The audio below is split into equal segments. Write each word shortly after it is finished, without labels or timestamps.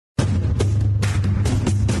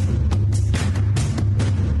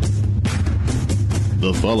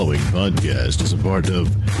The following podcast is a part of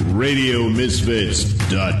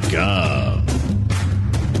RadioMisfits.com.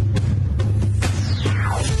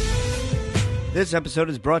 This episode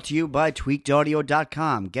is brought to you by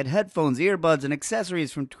TweakedAudio.com. Get headphones, earbuds, and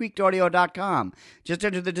accessories from TweakedAudio.com. Just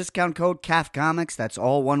enter the discount code CAFCOMICS, that's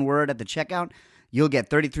all one word, at the checkout. You'll get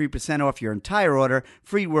 33% off your entire order,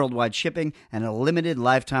 free worldwide shipping, and a limited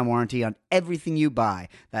lifetime warranty on everything you buy.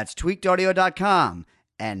 That's TweakedAudio.com.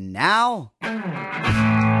 And now...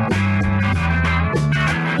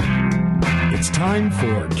 It's time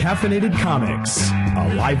for Caffeinated Comics,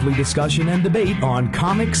 a lively discussion and debate on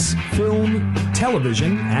comics, film,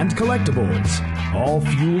 television, and collectibles, all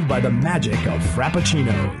fueled by the magic of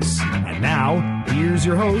Frappuccinos. And now, here's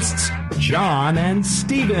your hosts, John and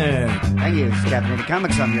Steven. Thank you. It's Caffeinated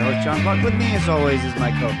Comics. I'm your host, John Clark. With me, as always, is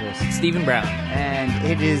my co-host, Stephen Brown. And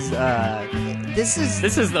it is, This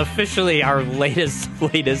is officially our latest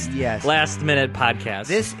Yes. last minute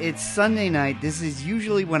podcast. It's Sunday night. This is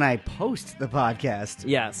usually when I post the podcast.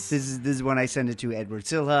 Yes. This is when I send it to Edward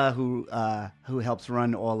Silva, who helps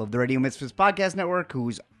run all of the Radio Misfits Podcast Network,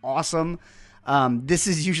 who's awesome. This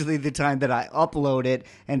is usually the time that I upload it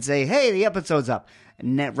and say, "Hey, the episode's up."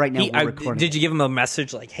 And right now we're recording. Did you give him a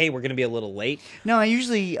message like, "Hey, we're going to be a little late"? No, I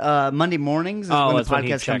usually Monday mornings is when the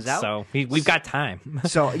podcast comes out. So we've got time.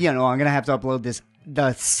 So I'm going to have to upload this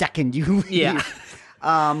the second you leave. Yeah.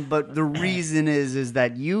 But the reason is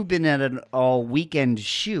that you've been at an all weekend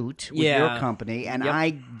shoot with your company, and Yep.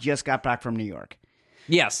 I just got back from New York.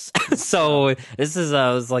 Yes. So this is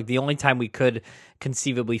was like the only time we could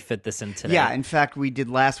conceivably fit this in today. Yeah, in fact, we did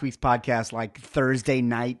last week's podcast like Thursday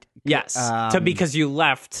night. Yes. Because you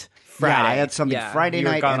left Friday. Yeah, I had something Friday you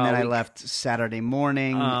were night, gone and then all I week. left Saturday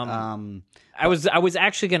morning. I was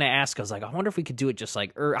actually going to ask. I was like, I wonder if we could do it just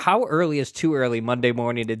like how early is too early Monday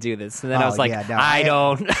morning to do this? And then I was like, I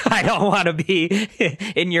don't want to be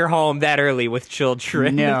in your home that early with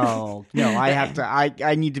children. No, I have to.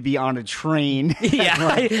 I need to be on a train. Yeah,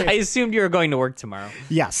 I assumed you were going to work tomorrow.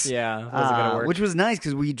 Yes. Yeah, it wasn't going to work. Which was nice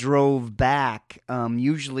because we drove back.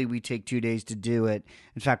 Usually we take 2 days to do it.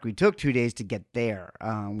 In fact, we took 2 days to get there.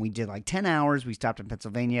 We did like 10 hours. We stopped in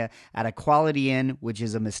Pennsylvania at a Quality Inn, which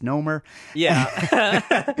is a misnomer. Yeah.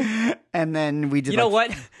 And then we did. You know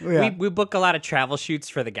what? Yeah. We book a lot of travel shoots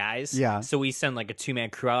for the guys. Yeah. So we send like a 2-man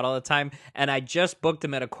crew out all the time. And I just booked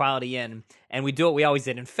them at a Quality Inn. And we do what we always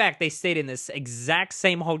did. In fact, they stayed in this exact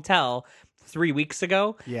same hotel 3 weeks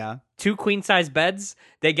ago. Yeah. 2 queen-size beds.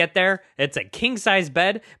 They get there, it's a king-size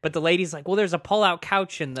bed, but the lady's like, well, there's a pull-out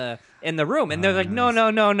couch in the room. And they're like, no,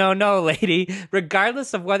 lady.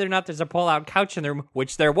 Regardless of whether or not there's a pull-out couch in the room,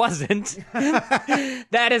 which there wasn't,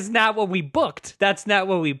 that is not what we booked. That's not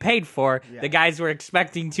what we paid for. Yeah. The guys were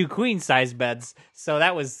expecting 2 queen-size beds. So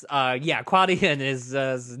that was, Quality Inn is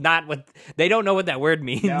not what, they don't know what that word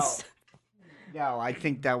means. No, I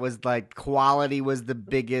think that was like quality was the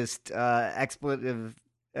biggest expletive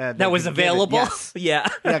that was available. Yes. Yeah,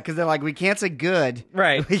 because they're like, we can't say good,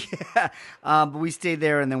 right? But we stayed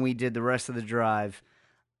there, and then we did the rest of the drive.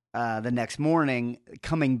 The next morning,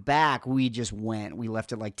 coming back, we just went. We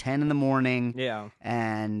left at like 10 in the morning. Yeah,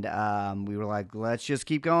 and we were like, let's just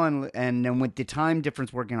keep going. And then with the time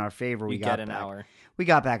difference working in our favor, we got an back. hour. We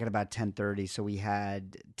got back at about 10:30, so we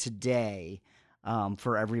had today.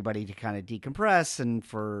 For everybody to kind of decompress and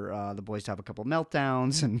for the boys to have a couple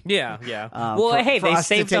meltdowns and yeah. Well, hey, for they us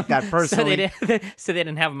saved to take that personally. so they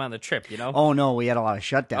didn't have them on the trip, you know. Oh no, we had a lot of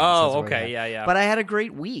shutdowns. Oh, okay, yeah. But I had a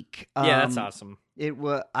great week. Yeah, that's awesome.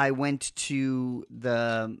 I went to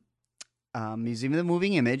the Museum of the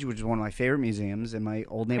Moving Image, which is one of my favorite museums in my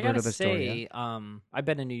old neighborhood of Astoria. I've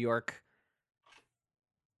been in New York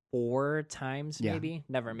 4 times, maybe.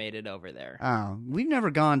 Never made it over there. Oh, we've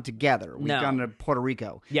never gone together. We've gone to Puerto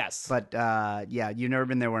Rico. Yes. But, you've never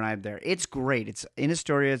been there when I'm there. It's great. It's in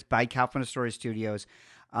Astoria. It's by Kaufman Astoria Studios.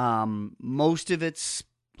 Most of it's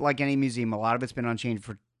like any museum. A lot of it's been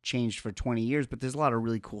changed for 20 years, but there's a lot of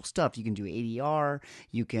really cool stuff. You can do ADR,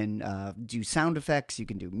 you can do sound effects, you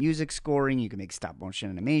can do music scoring, you can make stop motion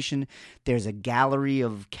animation. There's a gallery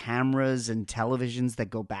of cameras and televisions that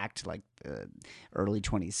go back to like the early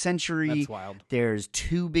 20th century. That's wild. There's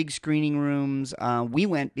 2 big screening rooms. We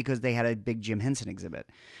went because they had a big Jim Henson exhibit.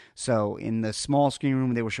 So in the small screening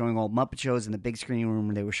room, they were showing old Muppet shows. In the big screening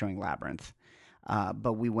room, they were showing Labyrinth.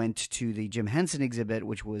 But we went to the Jim Henson exhibit,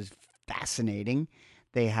 which was fascinating.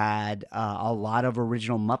 They had a lot of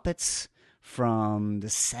original Muppets from the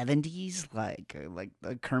 70s, like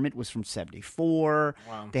Kermit was from 74.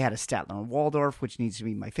 Wow. They had a Statler and Waldorf, which needs to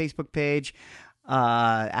be my Facebook page.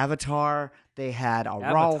 Avatar. They had a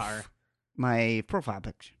Ralph, my profile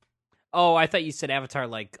picture. Oh, I thought you said Avatar,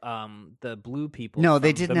 like the blue people. No,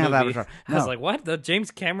 they from didn't the have movie. Avatar. I was No. like, what? The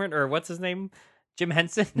James Cameron or what's his name? Jim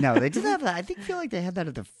Henson? No, they did have that. I feel like they had that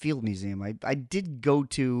at the Field Museum. I did go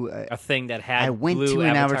to. A thing that had. I went blue to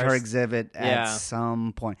an avatars. Avatar exhibit at Yeah.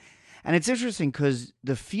 some point. And it's interesting because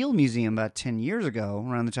the Field Museum about 10 years ago,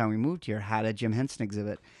 around the time we moved here, had a Jim Henson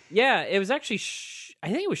exhibit. Yeah, it was actually.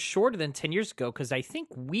 I think it was shorter than 10 years ago because I think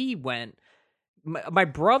we went. My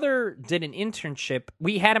brother did an internship.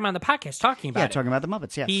 We had him on the podcast talking about Yeah, it. talking about the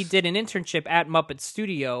Muppets, yes. He did an internship at Muppet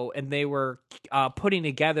Studio, and they were putting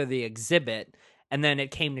together the exhibit. And then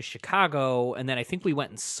it came to Chicago, and then I think we went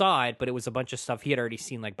and saw it, but it was a bunch of stuff he had already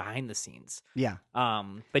seen, like behind the scenes. Yeah.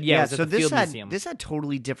 But yeah, it was at so the Field had, Museum. this had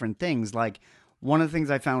totally different things. Like, one of the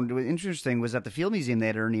things I found interesting was at the Field Museum, they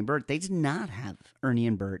had Ernie and Bert. They did not have Ernie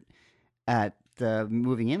and Bert at the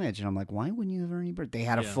Moving Image. And I'm like, why wouldn't you have Ernie and Bert? They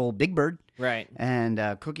had a full Big Bird. Right. And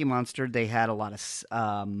Cookie Monster, they had a lot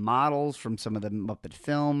of models from some of the Muppet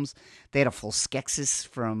films. They had a full Skeksis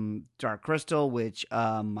from Dark Crystal, which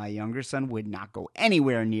my younger son would not go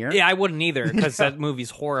anywhere near. Yeah, I wouldn't either, because that movie's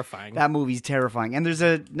horrifying. That movie's terrifying. And there's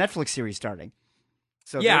a Netflix series starting.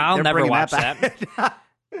 So Yeah, I'll they're never bringing watch back.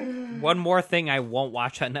 One more thing I won't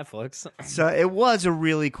watch on Netflix. So it was a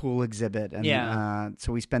really cool exhibit. And Yeah.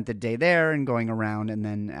 so we spent the day there and going around. And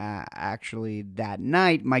then actually that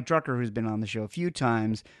night, Mike Drucker, who's been on the show a few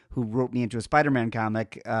times, who wrote me into a Spider-Man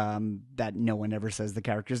comic that no one ever says the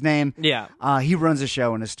character's name. Yeah. He runs a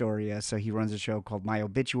show in Astoria. So he runs a show called My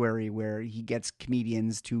Obituary, where he gets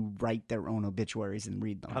comedians to write their own obituaries and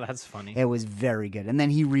read them. Oh, that's funny. It was very good. And then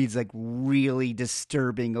he reads like really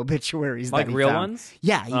disturbing obituaries. Like that he real found. ones?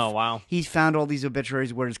 Yeah. Oh, wow. He's found all these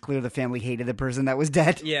obituaries where it's clear the family hated the person that was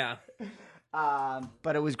dead. Yeah.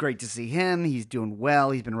 But it was great to see him. He's doing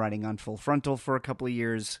well. He's been writing on Full Frontal for a couple of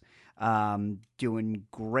years. Doing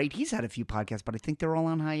great. He's had a few podcasts, but I think they're all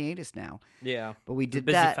on hiatus now. Yeah. But we did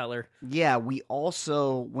Busy that. feller. Yeah, we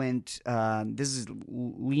also went. This is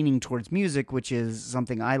leaning towards music, which is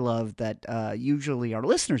something I love that usually our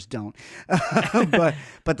listeners don't.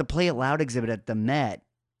 but the Play It Loud exhibit at the Met,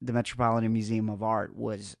 the Metropolitan Museum of Art,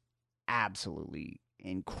 was absolutely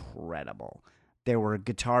incredible. There were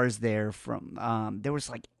guitars there from. There was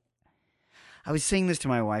like. I was saying this to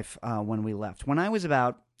my wife when we left. When I was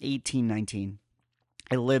about 18, 19,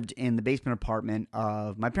 I lived in the basement apartment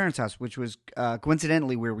of my parents' house, which was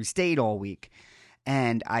coincidentally where we stayed all week.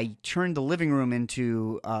 And I turned the living room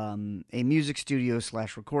into a music studio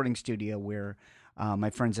 / recording studio where my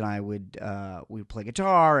friends and I would play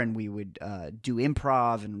guitar and we would do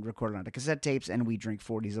improv and record it onto cassette tapes, and we drink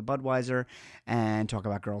 40s of Budweiser and talk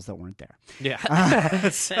about girls that weren't there. Yeah.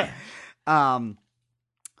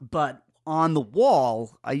 But on the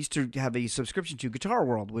wall, I used to have a subscription to Guitar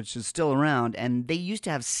World, which is still around, and they used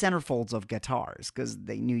to have centerfolds of guitars because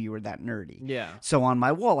they knew you were that nerdy. Yeah. So on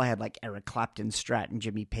my wall, I had like Eric Clapton's Strat and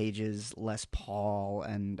Jimmy Page's Les Paul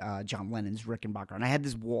and John Lennon's Rickenbacker, and I had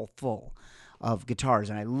this wall full of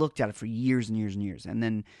guitars, and I looked at it for years and years and years, and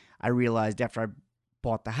then I realized after I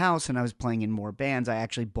bought the house and I was playing in more bands, I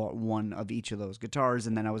actually bought one of each of those guitars,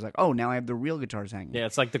 and then I was like, oh, now I have the real guitars hanging. Yeah,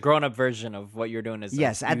 it's like the grown-up version of what you're doing.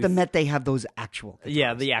 Yes, at the Met they have those actual guitars.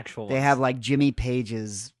 Yeah, the actual They ones. have like Jimmy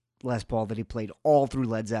Page's Les Paul that he played all through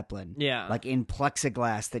Led Zeppelin. Yeah. Like in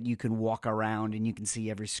plexiglass that you can walk around and you can see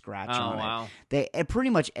every scratch on wow. it. Pretty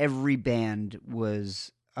much every band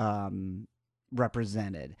was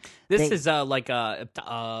represented. This is like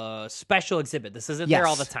a special exhibit. This isn't there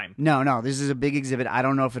all the time. No, this is a big exhibit. I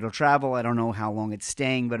don't know if it'll travel. I don't know how long it's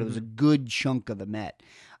staying, but it was a Mm-hmm. good chunk of the Met.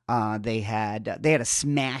 They had a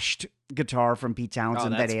smashed guitar from Pete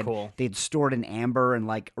Townsend that's that cool. they'd stored in amber and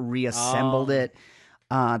like reassembled it.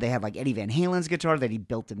 They had like Eddie Van Halen's guitar that he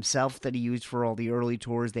built himself that he used for all the early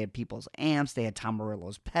tours. They had people's amps. They had Tom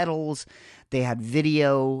Morello's pedals. They had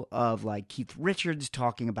video of like Keith Richards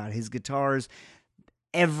talking about his guitars.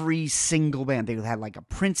 Every single band. They had like a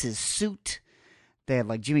Prince's suit. They had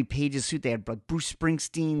like Jimmy Page's suit. They had like Bruce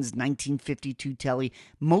Springsteen's 1952 Telly.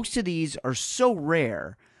 Most of these are so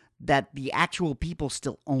rare that the actual people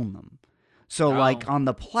still own them. So like on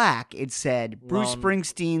the plaque, it said Bruce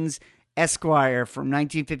Springsteen's Esquire from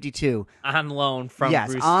 1952. On loan from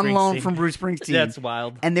yes, Bruce on loan Springsteen. from Bruce Springsteen. That's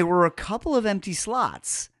wild. And there were a couple of empty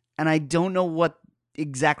slots, and I don't know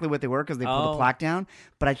exactly what they were because they pulled the plaque down.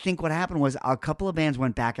 But I think what happened was a couple of bands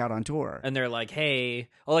went back out on tour. And they're like, hey,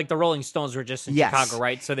 like the Rolling Stones were just in Yes. Chicago,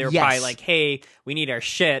 right? So they were Yes. probably like, hey, we need our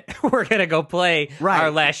shit. We're going to go play Right. our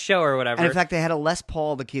last show or whatever. And in fact, they had a Les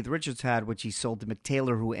Paul that Keith Richards had, which he sold to Mick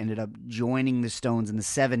Taylor, who ended up joining the Stones in the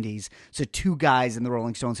 70s. So two guys in the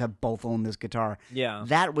Rolling Stones have both owned this guitar. Yeah.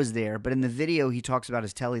 That was there. But in the video, he talks about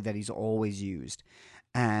his telly that he's always used.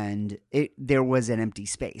 and there was an empty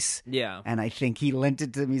space. Yeah. And I think he lent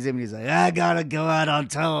it to the museum, and he's like, I gotta go out on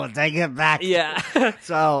tour, take it back. Yeah.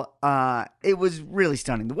 So it was really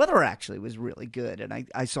stunning. The weather actually was really good, and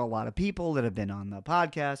I saw a lot of people that have been on the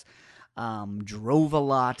podcast. Drove a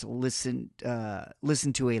lot, listened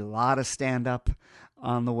to a lot of stand-up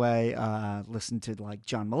on the way. Listened to like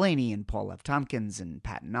John Mulaney and Paul F. Tompkins and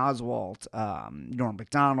Patton Oswalt, Norm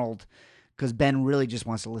Macdonald, because Ben really just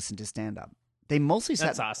wants to listen to stand-up. They mostly sat.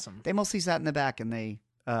 That's awesome. They mostly sat in the back and they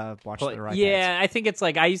watched their iPads. Yeah, I think it's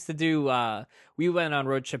like I used to do. We went on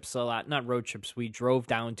road trips a lot. Not road trips. We drove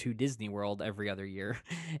down to Disney World every other year,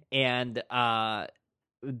 and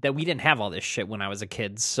that we didn't have all this shit when I was a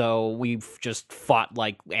kid, so we just fought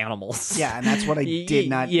like animals. Yeah, and that's what I did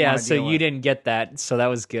not. Yeah, wanna so deal you with. didn't get that, so that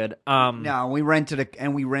was good. No, we rented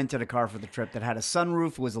a car for the trip that had a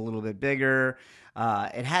sunroof, was a little bit bigger.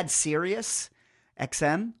 It had Sirius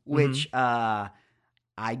XM, which I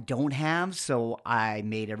don't have, so I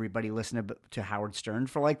made everybody listen to Howard Stern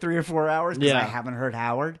for like 3 or 4 hours because I haven't heard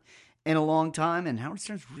Howard in a long time, and Howard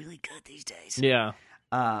Stern's really good these days. Yeah,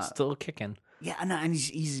 still kicking. Yeah, and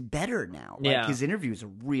he's better now. Like, Yeah. his interviews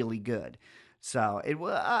are really good. So it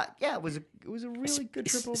was, it was a really good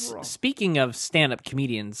trip overall. Speaking of stand-up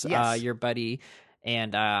comedians, Yes. your buddy,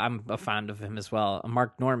 and I'm a fan of him as well,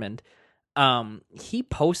 Mark Normand. He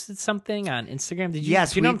posted something on Instagram. Did you?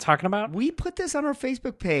 Yes, do you know what I'm talking about? We put this on our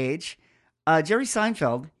Facebook page. Jerry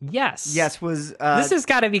Seinfeld, Yes. was This has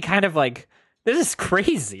got to be kind of like, this is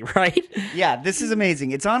crazy, right? yeah, this is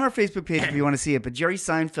amazing. It's on our Facebook page if you want to see it. But Jerry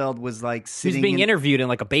Seinfeld was like He sitting. was being interviewed in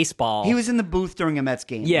like a baseball. He was in the booth during a Mets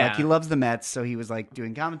game. Yeah. Like, he loves the Mets, so he was like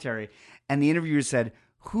doing commentary. And the interviewer said,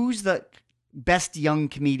 "Who's the best young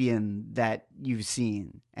comedian that you've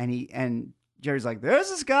seen?" And Jerry's like,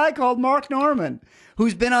 "There's this guy called Mark Normand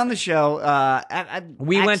who's been on the show."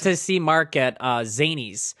 We went to see Mark at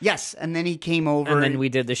Zany's, yes, and then he came over, and then we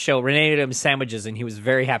did the show. Renee did him sandwiches, and he was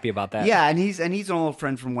very happy about that. yeah, and he's an old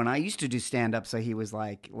friend from when I used to do stand up. So he was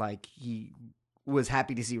like he was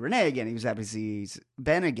happy to see Renee again. He was happy to see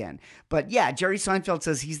Ben again. But yeah, Jerry Seinfeld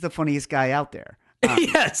says he's the funniest guy out there.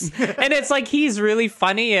 Yes, and it's like he's really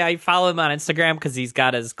funny. I follow him on Instagram because he's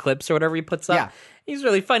got his clips or whatever he puts up. Yeah. He's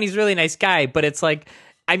really fun. He's a really nice guy. But it's like,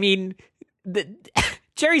 I mean,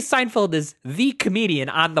 Jerry Seinfeld is the comedian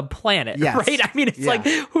on the planet, Yes. right? I mean, it's Yeah. like,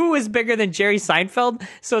 who is bigger than Jerry Seinfeld?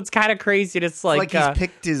 So it's kind of crazy. It's like, Like he's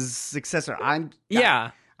picked his successor.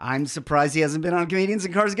 I'm surprised he hasn't been on Comedians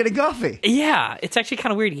in Cars Getting Coffee. yeah. It's actually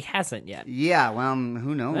kind of weird he hasn't yet. Yeah, well,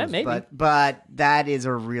 who knows? Yeah, maybe. But that is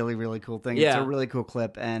a really, really cool thing. It's Yeah. a really cool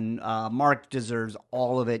clip, and Mark deserves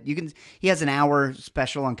all of it. He has an hour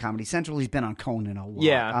special on Comedy Central. He's been on Conan a lot.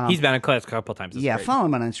 Yeah, he's been on clips a couple times. It's yeah, great. follow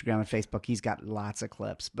him on Instagram and Facebook. He's got lots of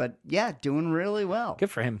clips. But yeah, doing really well. Good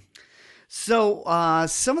for him. So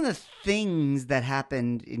some of the things that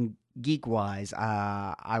happened in geek-wise,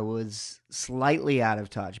 I was slightly out of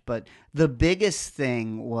touch. But the biggest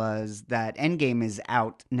thing was that Endgame is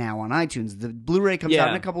out now on iTunes. The Blu-ray comes out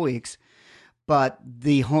in a couple weeks. But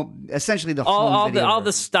essentially the All home video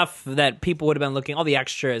the stuff that people would have been looking, all the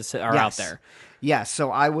extras are out there. Yeah, so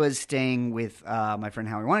I was staying with my friend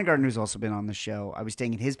Howie Weingarten, who's also been on the show. I was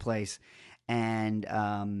staying at his place, and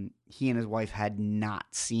he and his wife had not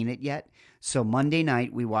seen it yet. So Monday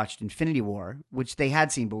night, we watched Infinity War, which they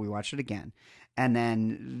had seen, but we watched it again. And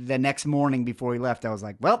then the next morning before we left, I was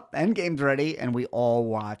like, well, Endgame's ready, and we all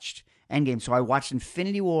watched Endgame. So I watched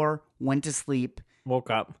Infinity War, went to sleep,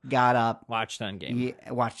 Woke up, got up, watched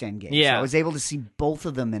Endgame. watched Endgame. Yeah. So I was able to see both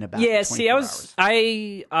of them in about 24 See, hours.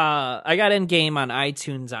 I got Endgame on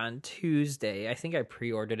iTunes on Tuesday. I think I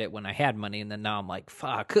pre-ordered it when I had money, and then now I'm like,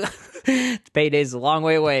 fuck, payday's a long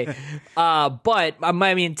way away. But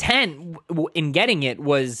my intent in getting it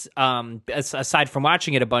was, aside from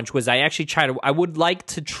watching it a bunch, was I would like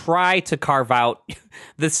to try to carve out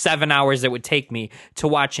the 7 hours it would take me to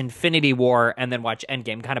watch Infinity War and then watch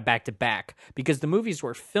Endgame kind of back to back, because the movies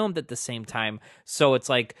were filmed at the same time. So it's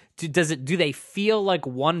like, do they feel like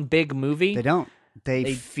one big movie? They don't. They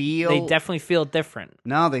definitely feel different.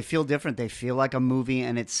 No, they feel different. They feel like a movie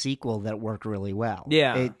and its sequel that work really well.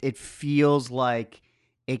 Yeah. It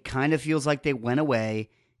kind of feels like they went away,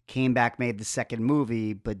 came back, made the second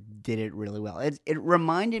movie, but did it really well. It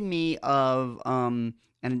reminded me of,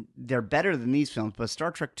 and they're better than these films, but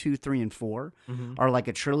Star Trek 2, 3, and 4 are like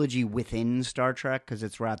a trilogy within Star Trek, because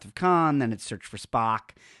it's Wrath of Khan, then it's Search for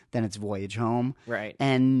Spock, then it's Voyage Home. Right.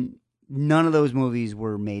 And none of those movies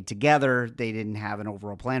were made together. They didn't have an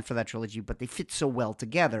overall plan for that trilogy, but they fit so well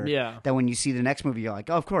together that when you see the next movie, you're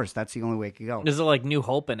like, oh, of course, that's the only way it could go. Is it like New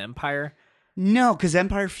Hope and Empire? No, because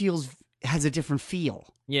Empire feels has a different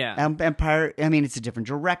feel. Yeah. Empire. I mean, it's a different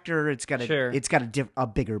director. It's got Sure. a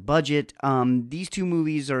bigger budget. These two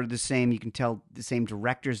movies are the same. You can tell the same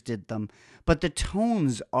directors did them, but the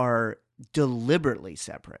tones are deliberately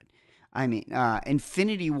separate. I mean,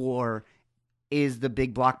 Infinity War is the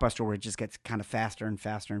big blockbuster where it just gets kind of faster and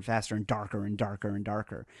faster and faster and darker and darker and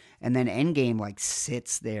darker. And then Endgame like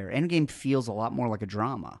sits there. Endgame feels a lot more like a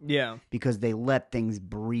drama. Yeah. Because they let things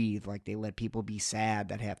breathe. Like they let people be sad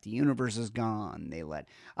that half the universe is gone. They let,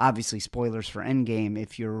 obviously, spoilers for Endgame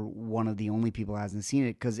if you're one of the only people who hasn't seen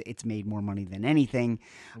it because it's made more money than anything.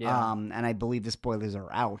 Yeah. And I believe the spoilers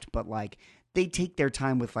are out. But like, they take their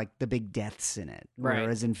time with like the big deaths in it. Right.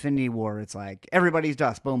 Whereas Infinity War, it's like everybody's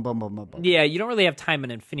dust. Boom, boom, boom, boom, boom. Yeah, you don't really have time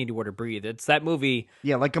in Infinity War to breathe. It's that movie.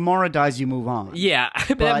 Yeah, like Gamora dies, you move on. Yeah,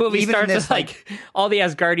 But that movie even starts this, with like all the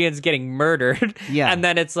Asgardians getting murdered. Yeah. And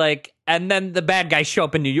then it's like, and then the bad guys show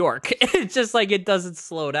up in New York. It's just like it doesn't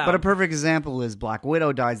slow down. But a perfect example is Black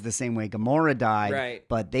Widow dies the same way Gamora died. Right.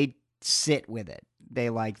 But they sit with it. They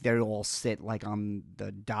all sit like on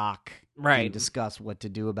the dock Right. and discuss what to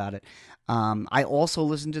do about it. I also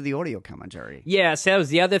listened to the audio commentary. Yeah, so that was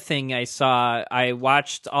the other thing I saw. I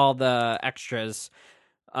watched all the extras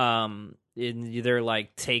in their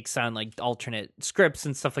like takes on like alternate scripts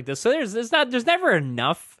and stuff like this. So there's never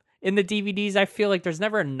enough in the DVDs. I feel like there's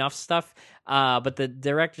never enough stuff. But the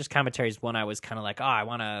director's commentary is one I was kind of like, oh, I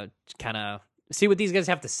want to kind of see what these guys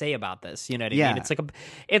have to say about this. You know what I Yeah.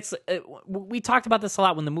 mean? We talked about this a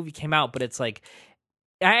lot when the movie came out, but it's like,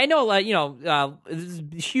 I know, like, this is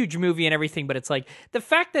a huge movie and everything, but it's like the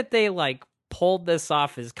fact that they like pulled this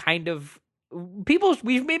off is kind of we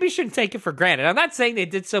maybe shouldn't take it for granted. I'm not saying they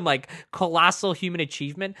did some like colossal human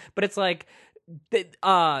achievement, but it's like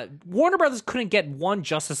Warner Brothers couldn't get one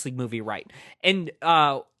Justice League movie right, and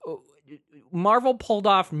Marvel pulled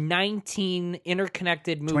off 19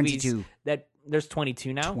 interconnected movies. 22. That there's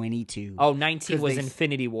 22 now. 22. Oh, 19 'Cause was they-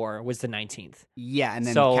 Infinity War was the 19th. Yeah, and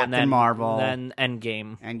then So Captain and then, Marvel. then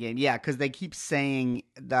Endgame. Endgame. Yeah, because they keep saying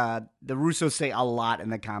the Russos say a lot in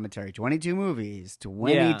the commentary. 22 movies.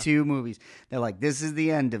 22 movies. They're like, this is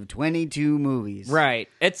the end of 22 movies. Right.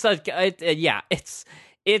 It's like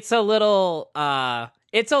it's a little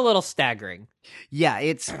staggering. Yeah,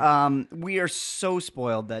 it's we are so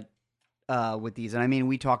spoiled that with these, and I mean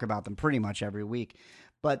we talk about them pretty much every week.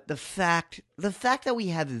 But the fact that we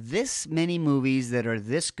have this many movies that are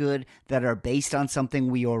this good that are based on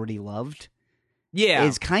something we already loved, Yeah.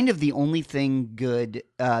 is kind of the only thing good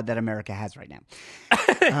that America has right now.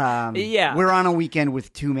 Yeah. We're on a weekend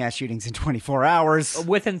with 2 mass shootings in 24 hours.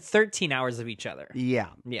 Within 13 hours of each other. Yeah.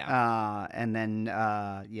 Yeah. And then,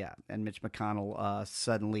 and Mitch McConnell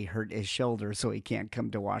suddenly hurt his shoulder, so he can't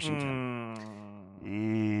come to Washington.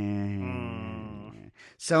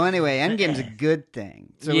 So anyway, Endgame's a good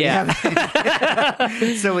thing. So Yeah.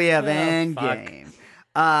 we have Oh, Endgame.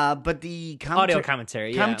 But the Audio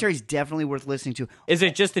commentary, yeah. commentary is definitely worth listening to. Is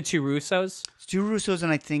it just the two Russos? It's two Russos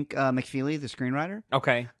and I think McFeely, the screenwriter.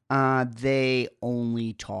 Okay. They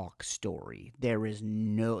only talk story. There's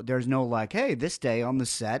no like, hey, this day on the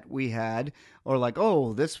set we had, or like,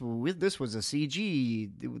 oh, this was a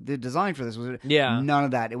CG. The design for this was none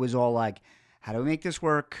of that. It was all like, how do we make this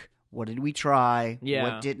work? What did we try? Yeah.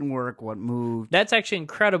 What didn't work? What moved? That's actually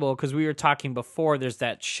incredible because we were talking before. There's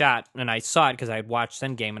that shot, and I saw it because I had watched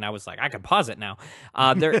Endgame, and I was like, I could pause it now.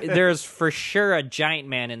 There's for sure a giant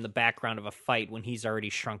man in the background of a fight when he's already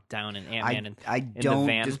shrunk down in Ant-Man I in the don't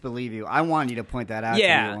van. disbelieve you. I want you to point that out. to me at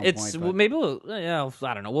Yeah, one it's point, well, but- maybe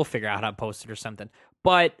I don't know. We'll figure out how to post it or something.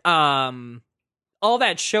 But all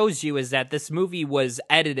that shows you is that this movie was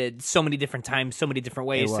edited so many different times, so many different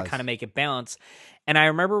ways to was. kind of make it balance. And I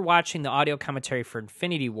remember watching the audio commentary for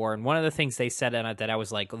Infinity War, and one of the things they said in it that I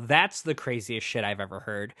was like, "That's the craziest shit I've ever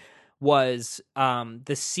heard." Was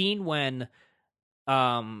the scene when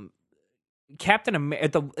Captain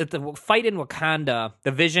America at the fight in Wakanda,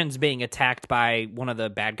 the Vision's being attacked by one of the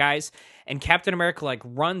bad guys, and Captain America like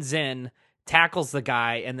runs in, tackles the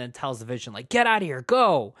guy, and then tells the Vision like, "Get out of here,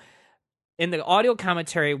 go." In the audio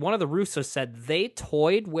commentary, one of the Russos said they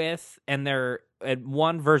toyed with, and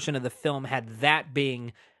one version of the film had that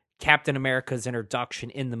being Captain America's introduction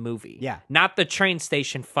in the movie. Yeah. Not the train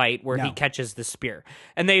station fight where he No. catches the spear.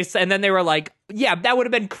 And then they were like, yeah, that would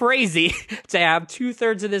have been crazy to have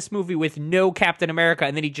 2/3 of this movie with no Captain America,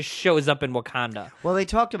 and then he just shows up in Wakanda. Well, they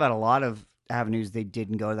talked about a lot of avenues they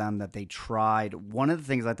didn't go down that they tried. One of the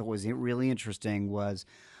things I thought was really interesting was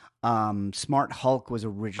Smart Hulk was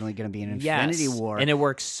originally going to be in Infinity War. And it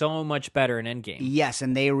works so much better in Endgame. Yes,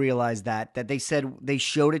 and they realized that they said they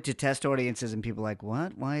showed it to test audiences and people were like,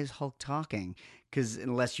 what? Why is Hulk talking? because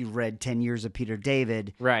unless you read 10 Years of Peter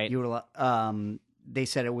David, Right. you were they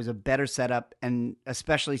said it was a better setup, and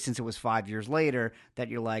especially since it was 5 years later, that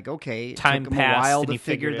you're like, okay, it Time took him a passed while and to he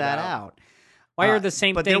figure figured it that out. out. Why are the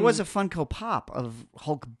same but thing? there was a Funko Pop of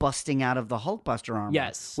Hulk busting out of the Hulkbuster armor,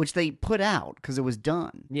 Yes. which they put out because it was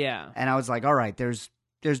done. Yeah. And I was like, all right, there's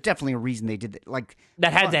definitely a reason they did that. Like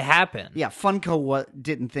That had to happen. yeah, Funko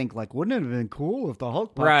didn't think like, wouldn't it have been cool if the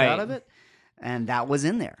Hulk popped Right. out of it? And that was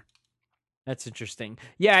in there. That's interesting.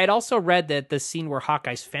 Yeah, I'd also read that the scene where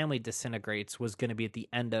Hawkeye's family disintegrates was going to be at the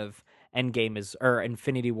end of Endgame or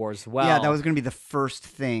Infinity War as well. Yeah, that was going to be the first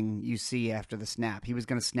thing you see after the snap. He was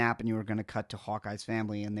going to snap, and you were going to cut to Hawkeye's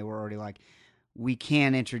family, and they were already like, we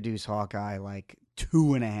can't introduce Hawkeye like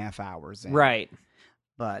 2.5 hours in. right.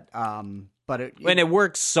 But And it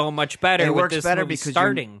works so much better. it with works this better movie because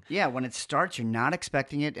starting. yeah, when it starts, you're not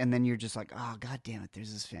expecting it, and then you're just like, oh god damn it,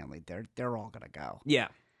 there's this family. They're all gonna go. Yeah.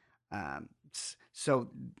 So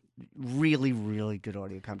really, really good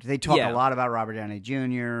audio commentary. They talk Yeah. a lot about Robert Downey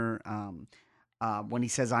Jr. When he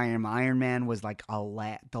says "I am Iron Man" was like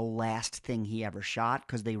the last thing he ever shot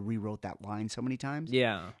because they rewrote that line so many times.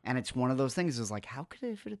 Yeah. And it's one of those things. Is like, how could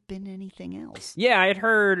it have been anything else? Yeah, I had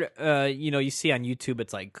heard, you see on YouTube,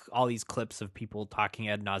 it's like all these clips of people talking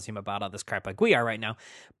ad nauseum about all this crap like we are right now.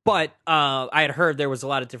 But I had heard there was a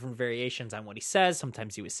lot of different variations on what he says.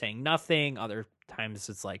 Sometimes he was saying nothing. Other times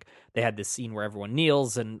it's like they had this scene where everyone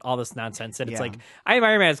kneels and all this nonsense. And it's Yeah. like, I Am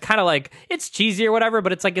Iron Man is kind of like, it's cheesy or whatever,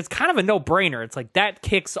 but it's like, it's kind of a no-brainer. It's like that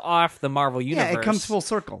kicks off the Marvel universe. Yeah, it comes full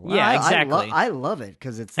circle. Yeah, exactly. I love it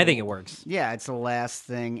because it's. I think it works. Yeah, it's the last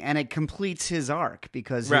thing, and it completes his arc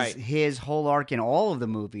because Right. his whole arc in all of the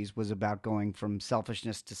movies was about going from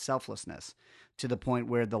selfishness to selflessness, to the point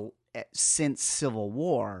where since Civil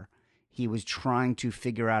War, he was trying to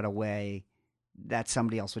figure out a way that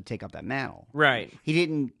somebody else would take up that mantle. Right. He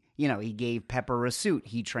didn't, he gave Pepper a suit.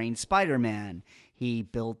 He trained Spider-Man. He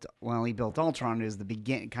built Ultron as the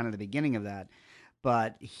beginning of that.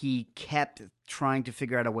 But he kept trying to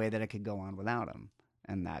figure out a way that it could go on without him.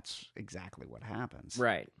 And that's exactly what happens.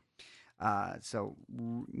 Right. So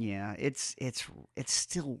yeah, it's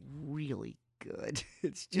still really good.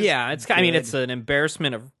 It's just it's an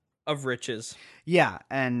embarrassment of riches. yeah,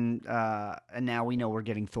 and now we know we're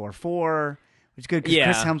getting Thor 4, which is good because Yeah.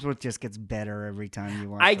 Chris Hemsworth just gets better every time you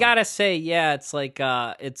watch. I gotta say, yeah, it's like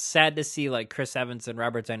it's sad to see like Chris Evans and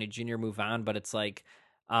Robert Downey Jr. move on, but it's like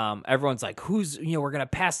everyone's like, who's we're gonna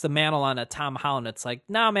pass the mantle on to Tom Holland. It's like,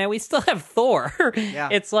 nah, man, we still have Thor. Yeah.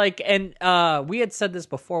 It's like, and we had said this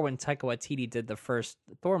before when Taika Waititi did the first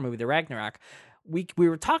Thor movie, the Ragnarok. We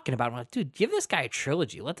were talking about it. I'm like, dude, give this guy a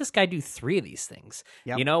trilogy. Let this guy do 3 of these things.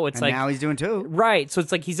 Yep. It's and like now he's doing 2. right. So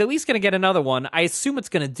it's like he's at least going to get another one. I assume it's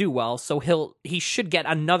going to do well, so he should get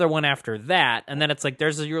another one after that. And then it's like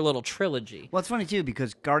there's your little trilogy. Well, it's funny too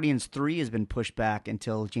because Guardians 3 has been pushed back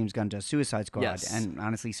until James Gunn does Suicide Squad, Yes. and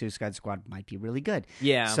honestly, Suicide Squad might be really good.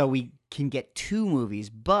 Yeah. So we can get 2 movies,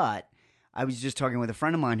 but I was just talking with a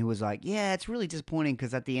friend of mine who was like, yeah, it's really disappointing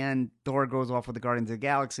because at the end, Thor goes off with the Guardians of the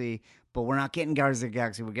Galaxy, but we're not getting Guardians of the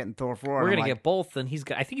Galaxy. We're getting Thor 4. We're And going I'm to like, get both, and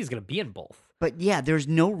I think he's going to be in both. But yeah, there's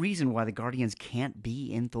no reason why the Guardians can't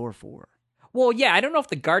be in Thor 4. Well, yeah, I don't know if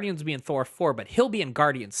the Guardians will be in Thor 4, but he'll be in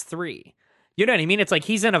Guardians 3. You know what I mean? It's like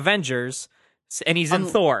he's in Avengers, and he's in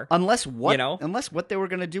Thor. Unless what they were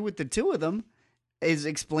going to do with the 2 of them is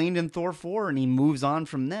explained in Thor 4 and he moves on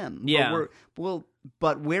from them. Yeah.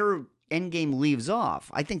 But where Endgame leaves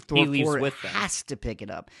off, I think Thor He leaves 4 with them. has to pick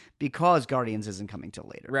it up because Guardians isn't coming till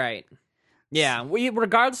later. Right. Yeah.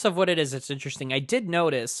 Regardless of what it is, it's interesting. I did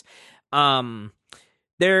notice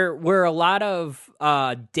there were a lot of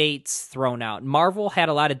dates thrown out. Marvel had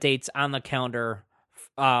a lot of dates on the calendar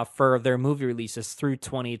for their movie releases through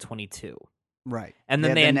 2022. Right. And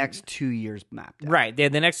then they had they the had- next 2 years mapped out. Right. They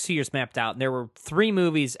had the next 2 years mapped out. There were 3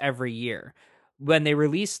 movies every year. When they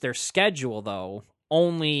released their schedule, though,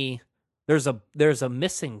 only there's a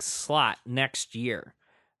missing slot next year.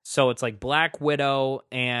 So it's like Black Widow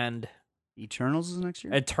and Eternals is next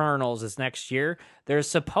year? Eternals is next year. There's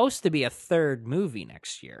supposed to be a 3rd movie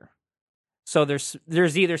next year. So there's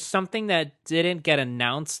either something that didn't get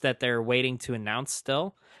announced that they're waiting to announce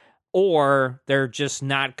still, or they're just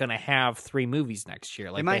not going to have 3 movies next year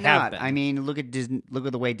like They might they have not. been. I mean, look at Disney. Look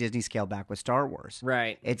at the way Disney scaled back with Star Wars.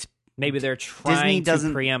 Right. It's Maybe they're trying to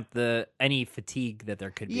doesn't- preempt any fatigue that there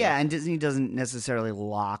could be. yeah, and Disney doesn't necessarily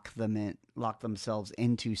lock themselves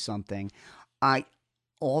into something.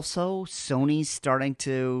 Sony's starting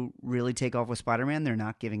to really take off with Spider-Man. They're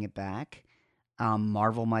not giving it back.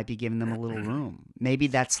 Marvel might be giving them a little room. Maybe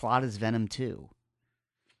that slot is Venom 2.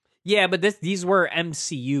 Yeah, but these were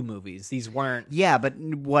MCU movies. These weren't. Yeah, but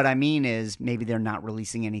what I mean is maybe they're not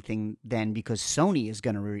releasing anything then because Sony is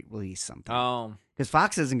going to release something. Oh, Because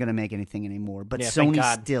Fox isn't going to make anything anymore, but Yeah, thank Sony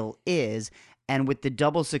God. still is. And with the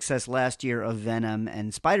double success last year of Venom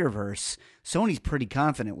and Spider-Verse, Sony's pretty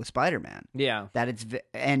confident with Spider-Man yeah. that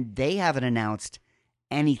and they haven't announced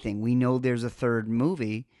anything. We know there's a third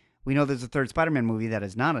movie. We know there's a third Spider-Man movie that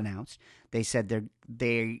is not announced. They said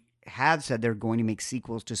they have said they're going to make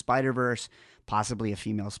sequels to Spider-Verse, possibly a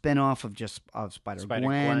female spin-off of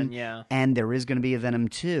Spider-Gwen. Yeah. And there is going to be a Venom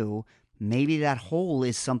 2. Maybe that hole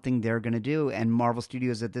is something they're going to do. And Marvel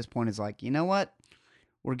Studios at this point is like, you know what?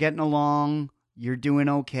 We're getting along. You're doing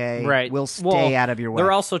okay. Right. We'll stay out of your way.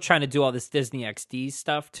 They're also trying to do all this Disney XD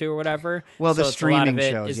stuff too, or whatever. Well, the So it's a lot of streaming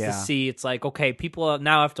it shows, is yeah. to see. It's like, okay, people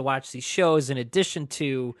now have to watch these shows in addition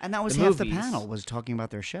to and that was the half the movies. panel was talking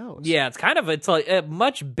about their shows. Yeah, it's like a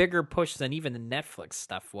much bigger push than even the Netflix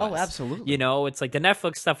stuff was. Oh, absolutely. You know, it's like the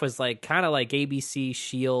Netflix stuff was like kind of like ABC,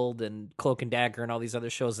 Shield, and Cloak and Dagger, and all these other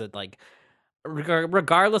shows that like,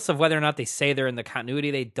 regardless of whether or not they say they're in the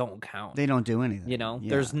continuity, they don't count. They don't do anything. You know,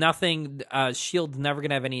 Yeah. there's nothing. Shield's never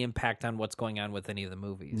gonna have any impact on what's going on with any of the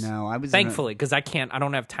movies. No, I was Thankfully, because I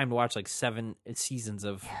don't have time to watch like 7 seasons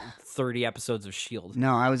of 30 episodes of Shield.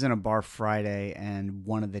 No, I was in a bar Friday and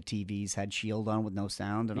one of the TVs had Shield on with no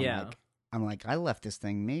sound, and Yeah. I'm like, I left this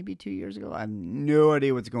thing maybe 2 years ago. I have no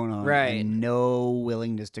idea what's going on, Right. And no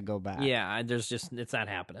willingness to go back. Yeah, it's not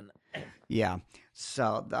happening. Yeah.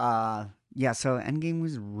 So, so Endgame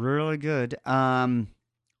was really good.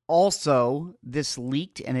 Also, this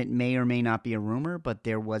leaked, and it may or may not be a rumor, but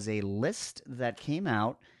there was a list that came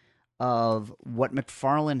out of what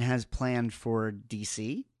McFarlane has planned for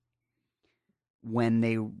DC when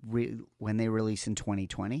they release in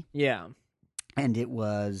 2020, Yeah. and it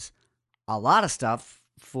was a lot of stuff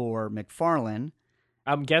for McFarlane.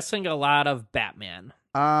 I'm guessing a lot of Batman.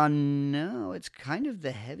 No, it's kind of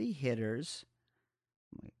the heavy hitters.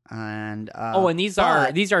 And And these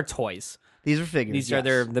are toys. These are figures. These are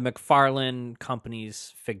the McFarlane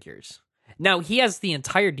Company's figures. Now he has the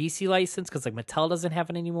entire DC license because like Mattel doesn't have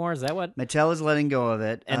it anymore. Is that what? Mattel is letting go of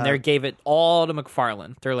it, And they gave it all to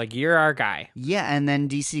McFarlane. They're like, you're our guy. Yeah, and then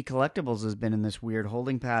DC Collectibles has been in this weird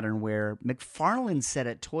holding pattern where McFarlane said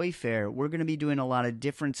at Toy Fair, we're going to be doing a lot of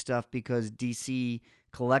different stuff because DC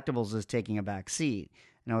Collectibles is taking a back seat.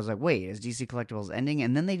 And I was like, wait, is DC Collectibles ending?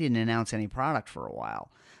 And then they didn't announce any product for a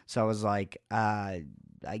while. So I was like, I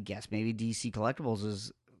guess maybe DC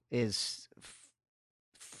Collectibles is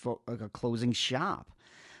like a closing shop.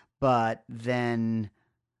 But then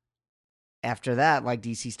after that, like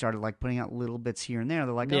DC started like putting out little bits here and there.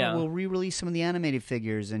 They're like, Yeah. oh, we'll re-release some of the animated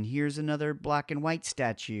figures, and here's another black and white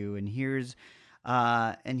statue, and here's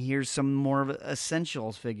some more of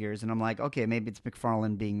essentials figures. And I'm like, okay, maybe it's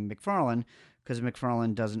McFarlane being McFarlane, because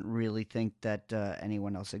McFarlane doesn't really think that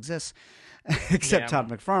anyone else exists except Todd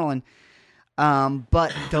McFarlane.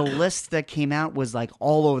 But the list that came out was like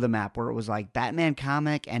all over the map, where it was like Batman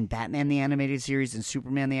comic and Batman the Animated Series and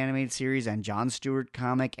Superman the Animated Series and Jon Stewart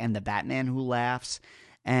comic and the Batman Who Laughs.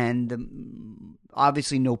 And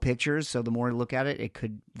obviously no pictures, so the more I look at it, it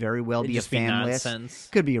could very well be a fan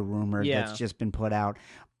list. Could be a rumor that's just been put out.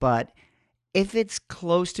 But if it's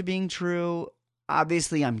close to being true,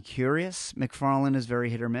 obviously I'm curious. McFarlane is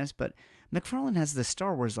very hit or miss, but McFarlane has the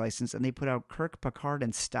Star Wars license, and they put out Kirk, Picard,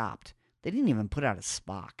 and stopped. They didn't even put out a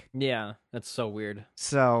Spock. Yeah, that's so weird.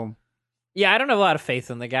 So, yeah, I don't have a lot of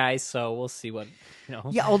faith in the guy, so we'll see what,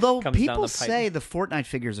 yeah, although comes down people the pipe. say the Fortnite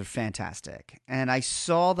figures are fantastic, and I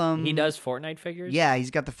saw them. He does Fortnite figures? Yeah,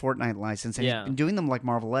 he's got the Fortnite license, and Yeah. he's been doing them like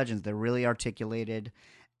Marvel Legends. They're really articulated,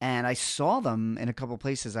 and I saw them in a couple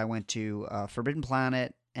places. I went to Forbidden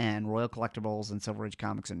Planet and Royal Collectibles and Silver Age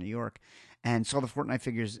Comics in New York, and saw the Fortnite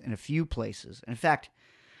figures in a few places. In fact,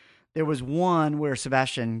 there was one where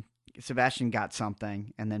Sebastian got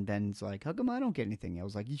something, and then Ben's like, how come I don't get anything? I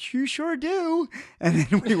was like, you sure do. And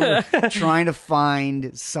then we were trying to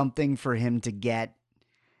find something for him to get,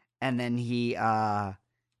 and then he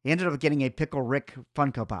ended up getting a Pickle Rick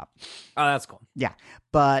Funko Pop. Oh, that's cool. Yeah,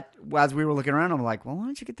 but as we were looking around, I'm like, well, why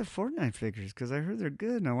don't you get the Fortnite figures? Because I heard they're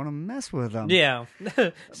good, and I want to mess with them. Yeah.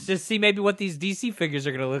 Just see maybe what these DC figures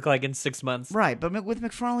are going to look like in 6 months. Right, but with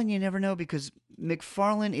McFarlane, you never know, because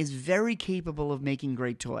McFarlane is very capable of making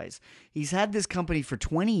great toys. He's had this company for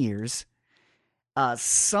 20 years.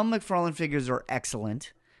 Some McFarlane figures are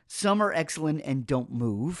excellent. Some are excellent and don't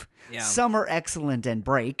move. Yeah. Some are excellent and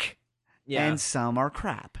break. Yeah. And some are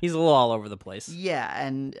crap. He's a little all over the place. Yeah,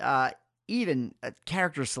 and even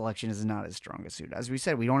character selection is not as strong a suit. As we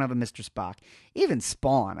said, we don't have a Mr. Spock. Even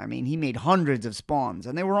Spawn. I mean, he made hundreds of Spawns,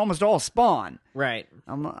 and they were almost all Spawn. Right.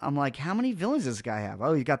 I'm like, how many villains does this guy have?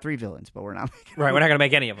 Oh, he's got 3 villains, but we're not. Right. We're not gonna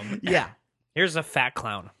make any of them. Yeah. Here's a fat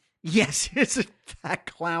clown. Yes, it's a fat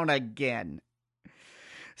clown again.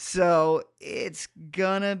 So it's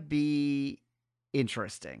gonna be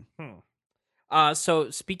interesting. So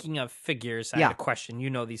speaking of figures, I Yeah. had a question. You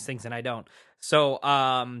know these things and I don't. So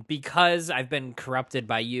because I've been corrupted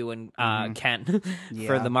by you and Ken for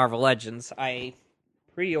Yeah. the Marvel Legends, I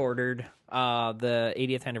pre-ordered the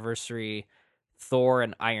 80th anniversary Thor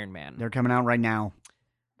and Iron Man. They're coming out right now.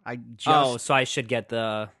 So I should get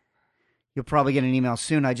the... You'll probably get an email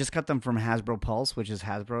soon. I just got them from Hasbro Pulse, which is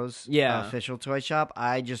Hasbro's official toy shop.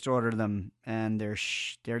 I just ordered them, and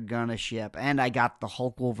they're gonna ship. And I got the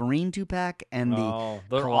Hulk Wolverine 2-pack and the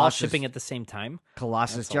they're all shipping at the same time?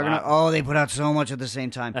 Colossus That's a Juggernaut. lot. Oh, they put out so much at the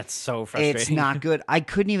same time. That's so frustrating. It's not good. I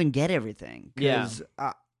couldn't even get everything because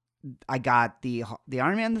I got the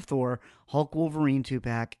Iron Man, the Thor, Hulk Wolverine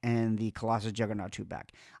 2-pack, and the Colossus Juggernaut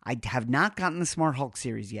 2-pack. I have not gotten the Smart Hulk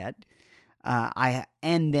series yet.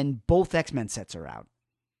 And then both X-Men sets are out.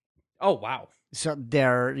 Oh, wow. So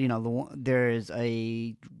there's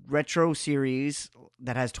a retro series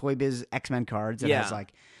that has Toy Biz X-Men cards. It has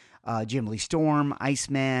like Jim Lee Storm,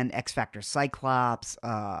 Iceman, X-Factor Cyclops,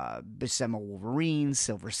 Buscema Wolverine,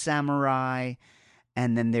 Silver Samurai,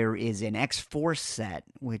 and then there is an X-Force set,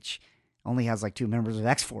 which only has like 2 members of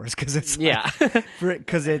X-Force because it's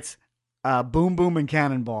it's Boom Boom and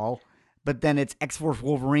Cannonball. But then it's X-Force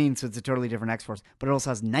Wolverine, so it's a totally different X-Force. But it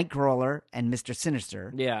also has Nightcrawler and Mr.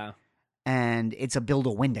 Sinister. Yeah. And it's a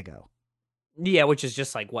Build-A-Wendigo. Yeah, which is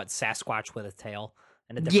just like, what, Sasquatch with a tail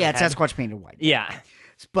and a different Yeah, it's head? Sasquatch painted white. Yeah.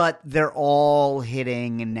 But they're all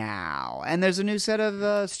hitting now. And there's a new set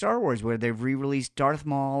of Star Wars where they've re-released Darth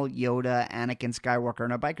Maul, Yoda, Anakin Skywalker,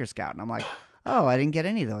 and a Biker Scout. And I'm like, oh, I didn't get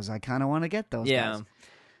any of those. I kind of want to get those guys.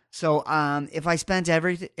 So if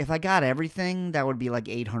I got everything, that would be like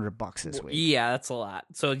 $800 this week. Yeah, that's a lot.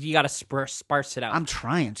 So you got to sparse it out. I'm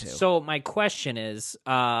trying to. So my question is,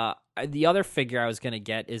 the other figure I was going to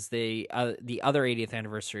get is the other 80th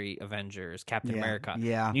anniversary Avengers, Captain America.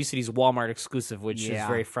 Yeah. And you said he's Walmart exclusive, which is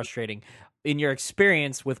very frustrating. In your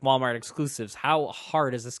experience with Walmart exclusives, how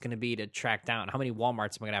hard is this going to be to track down? How many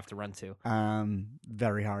Walmarts am I going to have to run to?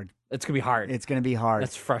 Very hard. It's going to be hard. It's going to be hard.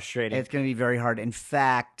 That's frustrating. It's going to be very hard. In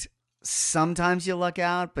fact, sometimes you luck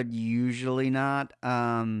out, but usually not.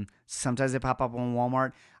 Sometimes they pop up on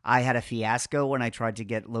Walmart. I had a fiasco when I tried to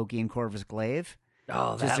get Loki and Corvus Glaive.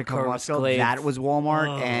 Oh, Just that a couple months ago. Glaive. That was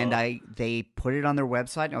Walmart, and they put it on their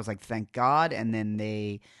website, and I was like, thank God. And then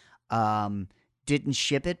they didn't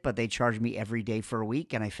ship it, but they charged me every day for a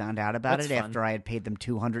week, and I found out about That's it fun. after I had paid them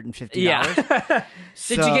 $250. Yeah.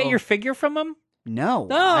 Did you get your figure from them? No.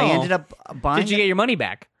 No. I ended up buying Did you get your money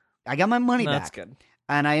back? I got my money back. That's good.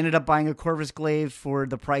 And I ended up buying a Corvus Glaive for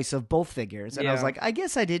the price of both figures. And I was Yeah. like, I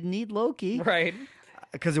guess I didn't need Loki. Right.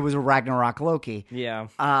 Because it was a Ragnarok Loki. Yeah.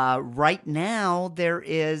 Right now, there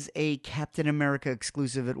is a Captain America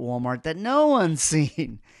exclusive at Walmart that no one's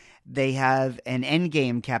seen. They have an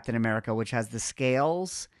Endgame Captain America, which has the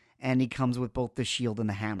scales, and he comes with both the shield and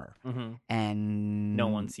the hammer. Mm-hmm. And No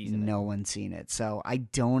one's seen it. No one's seen it. So I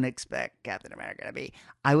don't expect Captain America to be.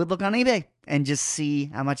 I would look on eBay and just see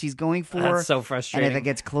how much he's going for. That's so And frustrating. if it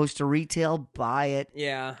gets close to retail, buy it.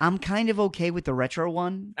 Yeah. I'm kind of okay with the retro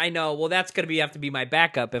one. I know. Well, that's going to have to be my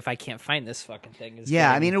backup if I can't find this fucking thing.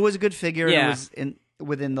 Yeah, I mean, it was a good figure. Yeah. It was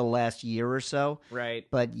within the last year or so. Right.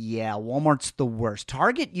 But yeah, Walmart's the worst.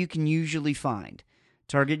 Target you can usually find.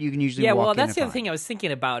 Target you can usually Yeah, walk well, in that's and the other find. thing I was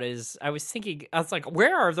thinking about is I was like,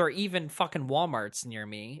 where are there even fucking Walmarts near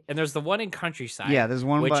me? And there's the one in Countryside. Yeah, there's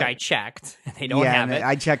one which by- I checked. And they don't yeah, have and it.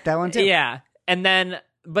 I checked that one too. Yeah. And then,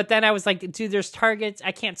 but then I was like, dude, there's Targets.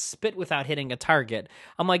 I can't spit without hitting a Target.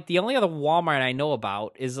 I'm like, the only other Walmart I know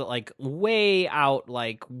about is like way out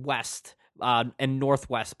like west and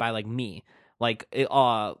northwest by like me. Like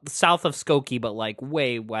south of Skokie, but like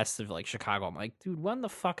way west of like Chicago. I'm like, dude, when the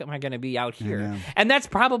fuck am I gonna be out here? Yeah. And that's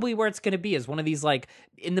probably where it's gonna be, is one of these like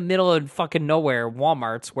in the middle of fucking nowhere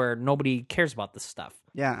Walmarts where nobody cares about this stuff.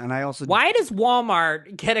 Yeah, and I also Why does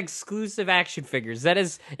Walmart get exclusive action figures? That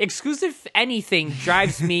is exclusive anything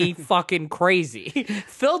drives me fucking crazy.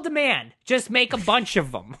 Fill demand. Just make a bunch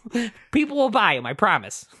of them. People will buy them, I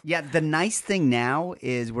promise. Yeah, the nice thing now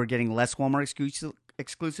is we're getting less Walmart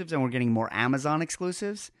exclusives and we're getting more Amazon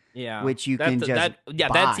exclusives. Yeah. Which you can just that's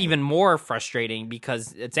buy. even more frustrating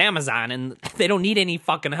because it's Amazon and they don't need any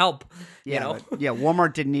fucking help. Yeah, you know? yeah,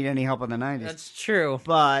 Walmart didn't need any help in the 90s. That's true.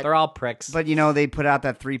 But they're all pricks. But, they put out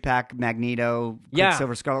that 3-pack Magneto, Yeah.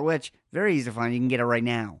 Quicksilver, Scarlet Witch. Very easy to find. You can get it right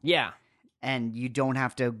now. Yeah. And you don't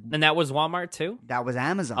have to. And that was Walmart too? That was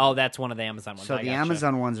Amazon. Oh, that's one of the Amazon ones. So I the gotcha.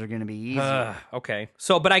 Amazon ones are going to be easier. Okay.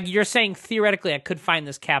 So, but you're saying theoretically I could find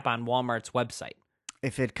this cap on Walmart's website.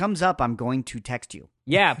 If it comes up, I'm going to text you.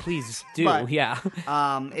 Yeah, please do. But- yeah.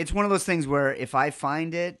 It's one of those things where if I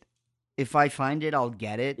find it, I'll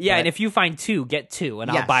get it. Yeah, but- and if you find two, get two, and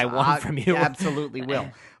I'll Yes, buy one I from you. Absolutely will.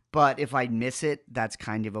 But if I miss it, that's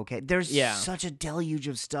kind of okay. There's Yeah. such a deluge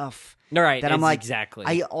of stuff All right. that I'm like, exactly.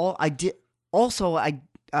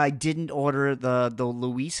 I didn't order the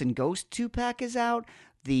Luis and Ghost 2-pack is out.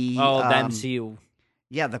 The the MCU.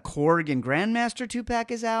 Yeah, the Korg and Grandmaster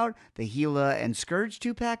 2-pack is out. The Gila and Scourge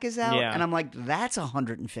 2-pack is out. Yeah. And I'm like, that's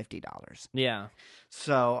 $150. Yeah.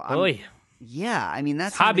 So Oy. yeah, I mean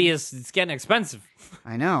that's Hobby something- is it's getting expensive.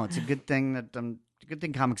 I know, it's a good thing that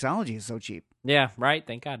Comixology is so cheap. Yeah, right.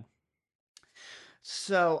 Thank God.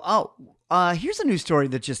 So, here's a news story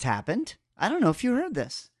that just happened. I don't know if you heard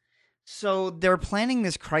this. So they're planning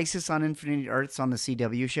this Crisis on Infinite Earths on the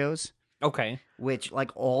CW shows, Okay. which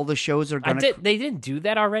like all the shows are gonna. They didn't do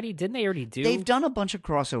that already, didn't they? Already do. They've done a bunch of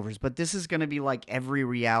crossovers, but this is going to be like every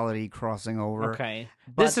reality crossing over. Okay.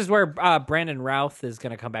 But- This is where Brandon Routh is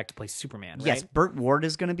going to come back to play Superman, right? Yes, Burt Ward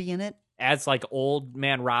is going to be in it. As like old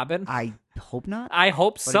man Robin. I hope not. I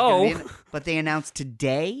hope But he's gonna so. be in it. But they announced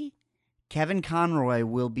today Kevin Conroy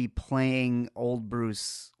will be playing old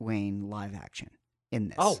Bruce Wayne live action in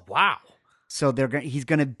this. Oh wow. So he's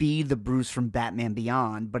going to be the Bruce from Batman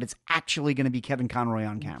Beyond, but it's actually going to be Kevin Conroy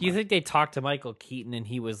on camera. Do you think they talked to Michael Keaton and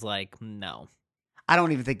he was like, no? I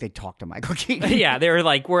don't even think they talked to Michael Keaton. Yeah, they were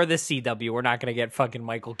like, we're the CW. We're not going to get fucking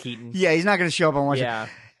Michael Keaton. Yeah, he's not going to show up on one show. Yeah.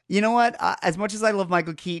 You know what? As much as I love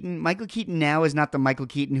Michael Keaton now is not the Michael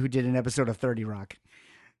Keaton who did an episode of 30 Rock.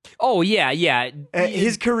 Oh, yeah, yeah.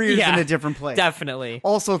 His career's Yeah, in a different place. Definitely.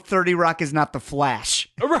 Also, 30 Rock is not the Flash.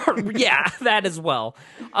 Yeah, that as well.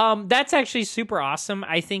 That's actually super awesome.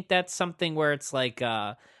 I think that's something where it's like,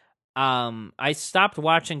 I stopped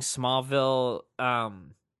watching Smallville,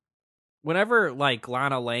 whenever like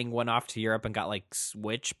Lana Lang went off to Europe and got like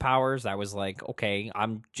switch powers, I was like, okay,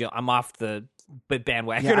 I'm off the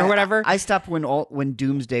bandwagon or whatever. I stopped when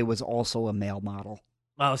Doomsday was also a male model.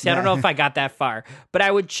 Oh, see, I don't know if I got that far, but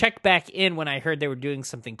I would check back in when I heard they were doing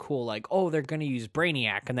something cool, like, oh, they're going to use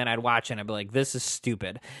Brainiac, and then I'd watch it and I'd be like, this is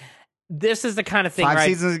stupid. This is the kind of thing. 5 where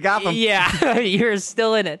seasons of Gotham. Yeah, you're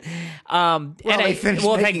still in it. They finished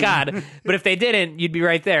thank making God. But if they didn't, you'd be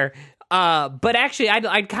right there. But actually,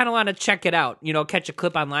 I'd kind of want to check it out. You know, catch a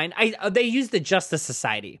clip online. They used the Justice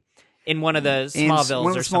Society in one of the Smallvilles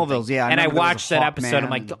one of or the Smallvilles, something. yeah. I And I remember there was watched a that episode. I'm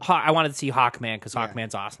like, Hawkman I wanted to see Hawkman because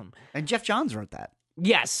Hawkman's awesome. And Jeff Johns wrote that.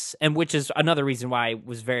 Yes, and which is another reason why I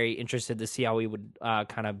was very interested to see how he would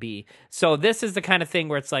kind of be. So this is the kind of thing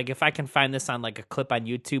where it's like, if I can find this on like a clip on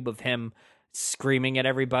YouTube of him screaming at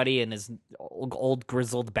everybody in his old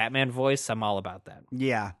grizzled Batman voice, I'm all about that.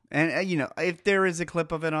 Yeah. And, if there is a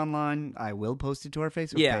clip of it online, I will post it to our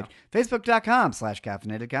Facebook Yeah. page.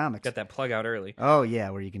 Facebook.com/Caffeinated Comics. Got that plug out early. Oh, yeah,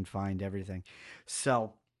 where you can find everything.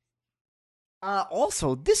 So,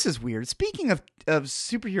 also, this is weird. Speaking of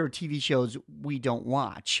superhero TV shows we don't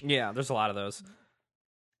watch, Yeah, there's a lot of those.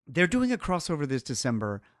 they're doing a crossover this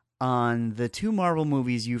December on the 2 Marvel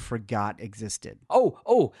movies you forgot existed.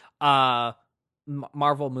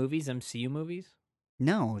 Marvel movies, MCU movies?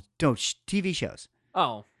 No, TV shows.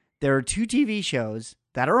 Oh, There are 2 TV shows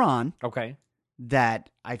that are on okay. that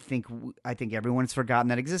I think everyone's forgotten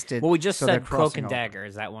that existed. Well, we just so they're said Cloak crossing and over. Dagger.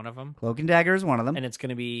 Is that one of them? Cloak and Dagger is one of them. And it's going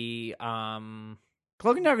to be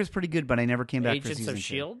Cloak and Dagger is pretty good, but I never came back for Agents season of 2.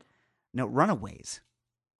 S.H.I.E.L.D.? No, Runaways.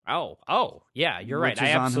 Oh, yeah, you're right. Which I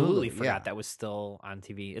is on absolutely Hulu, forgot yeah. that was still on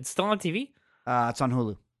TV. It's still on TV? It's on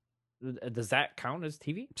Hulu. Does that count as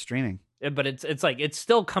TV? Streaming. But it's like it's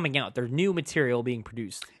still coming out. There's new material being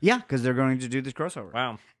produced. Yeah, because they're going to do this crossover.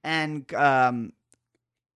 Wow. And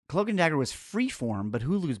Cloak and Dagger was freeform, but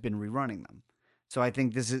Hulu's been rerunning them. So I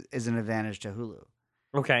think this is an advantage to Hulu.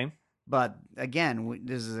 Okay. But again,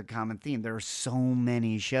 this is a common theme. There are so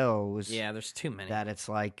many shows Yeah, there's too many. that it's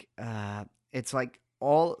like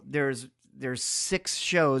all there's 6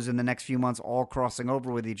 shows in the next few months all crossing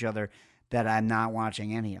over with each other that I'm not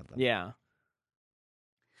watching any of them. Yeah.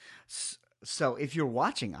 So if you're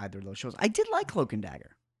watching either of those shows, I did like Cloak and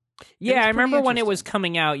Dagger. Yeah, was I remember pretty when it was interesting.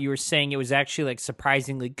 coming out, you were saying it was actually like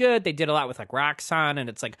surprisingly good. They did a lot with like Roxxon, and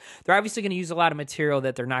it's like they're obviously going to use a lot of material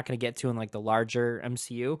that they're not going to get to in like the larger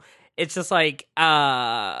MCU. It's just like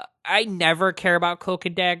I never care about Cloak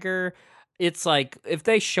and Dagger. It's like if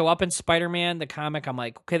they show up in Spider-Man the comic, I'm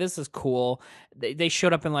like, okay, this is cool. They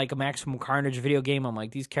showed up in like a Maximum Carnage video game. I'm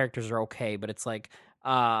like, these characters are okay, but it's like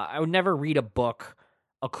I would never read a book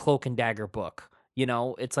a Cloak and Dagger book. You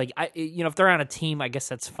know, it's like if they're on a team, I guess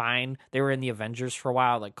that's fine. They were in the Avengers for a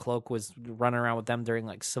while. Like Cloak was running around with them during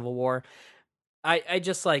like Civil War. I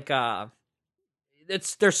just like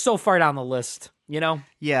they're so far down the list, you know?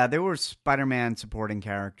 Yeah, there were Spider-Man supporting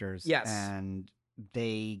characters. Yes. And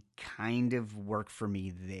they kind of work for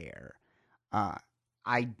me there. I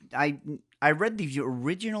read the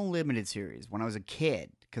original limited series when I was a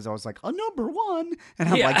kid because I was like, a number one, and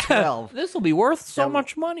I'm like 12. This will be worth so That-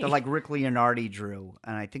 much money. That like Rick Leonardi drew,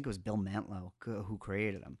 and I think it was Bill Mantlo who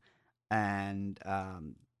created them. And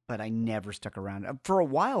but I never stuck around for a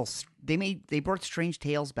while. They brought Strange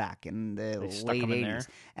Tales back in the late them in 80s, there.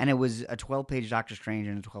 and it was a 12-page Doctor Strange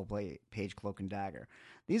and a 12-page Cloak and Dagger.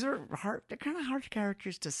 These are hard. They're kind of hard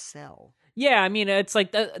characters to sell. Yeah, I mean, it's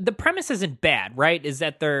like the premise isn't bad, right? Is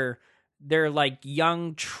that they're like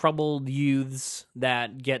young, troubled youths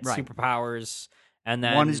that get Right. superpowers, and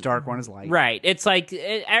then One is dark, one is light. Right. It's like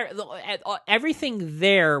everything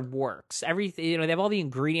there works. Everything, they have all the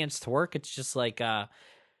ingredients to work. It's just like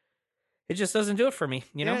it just doesn't do it for me,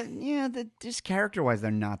 you know? Yeah. Just character-wise,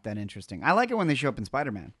 they're not that interesting. I like it when they show up in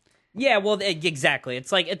Spider-Man. Yeah, well, exactly.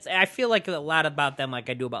 It's like I feel like a lot about them, like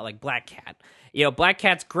I do about like Black Cat. Black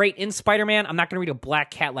Cat's great in Spider-Man. I'm not going to read a Black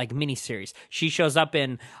Cat like miniseries. She shows up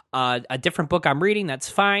in a different book I'm reading. That's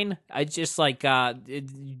fine. I just like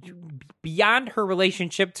beyond her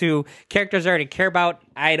relationship to characters I already care about.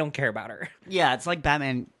 I don't care about her. Yeah, it's like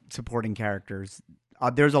Batman supporting characters.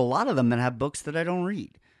 There's a lot of them that have books that I don't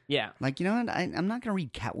read. Yeah, Like, you know what? I'm not going to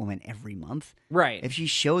read Catwoman every month. right. If she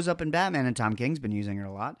shows up in Batman, and Tom King's been using her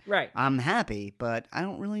a lot, Right. I'm happy, but I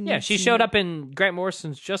don't really need Yeah, she to- showed up in Grant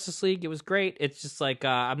Morrison's Justice League. It was great. It's just like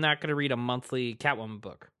I'm not going to read a monthly Catwoman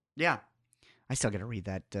book. Yeah. I still got to read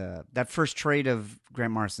that first trade of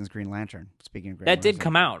Grant Morrison's Green Lantern. Speaking of Grant That did Morrison.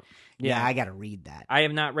 come out. Yeah, I got to read that. I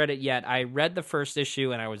have not read it yet. I read the first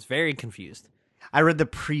issue and I was very confused. I read the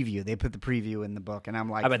preview. They put the preview in the book, and I'm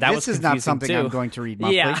like, I bet that this was is not confusing, something too. I'm going to read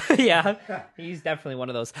monthly. Yeah, yeah. He's definitely one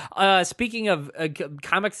of those. Speaking of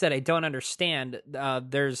comics that I don't understand,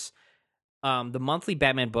 there's the monthly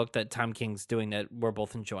Batman book that Tom King's doing that we're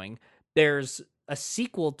both enjoying. There's a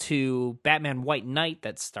sequel to Batman White Knight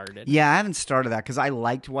that started. Yeah, I haven't started that because I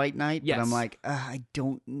liked White Knight, Yes. but I'm like, I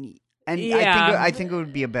don't need. And Yeah. I think it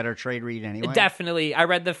would be a better trade read anyway. Definitely. I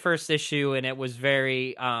read the first issue and it was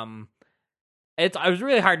very it was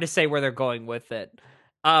really hard to say where they're going with it.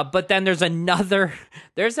 But then there's another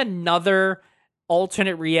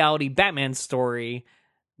alternate reality Batman story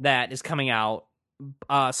that is coming out.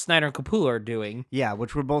 Snyder and Capullo are doing. Yeah,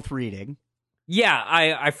 which we're both reading. Yeah,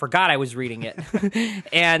 I forgot I was reading it.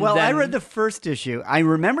 And Well, I then- read the first issue. I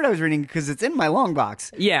remembered I was reading because it's in my long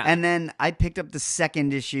box. Yeah. And then I picked up the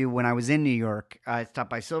second issue when I was in New York. I stopped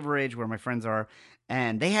by Silver Age where my friends are,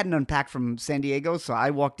 and they hadn't unpacked from San Diego, so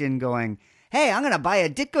I walked in going, hey, I'm going to buy a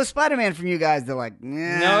Ditko Spider-Man from you guys. They're like,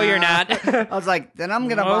 nah. No, you're not. I was like, then I'm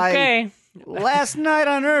going to buy Okay. Last Night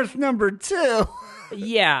on Earth #2.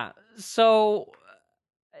 Yeah. So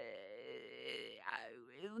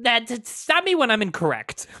that stop me when I'm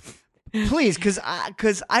incorrect. Please, because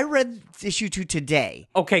I read issue 2 today,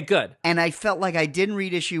 Okay, good. and I felt like I didn't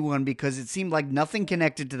read issue 1 because it seemed like nothing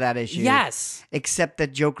connected to that issue. Yes. Except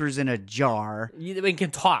that Joker's in a jar We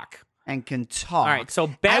can talk. and can talk. All right, so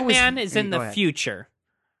Batman is in Go the ahead. future,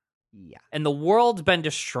 Yeah. and the world's been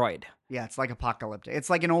destroyed. Yeah, it's like apocalyptic. It's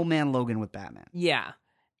like an old man Logan with Batman. Yeah,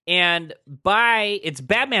 and it's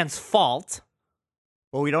Batman's fault.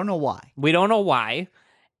 But we don't know why. We don't know why,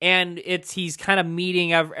 and he's kind of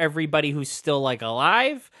meeting everybody who's still like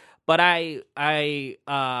alive. But I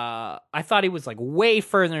thought he was like way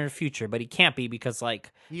further in the future, but he can't be because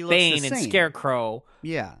like He looks Bane the and same. Scarecrow.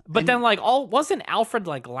 Yeah. But And- then, like, wasn't Alfred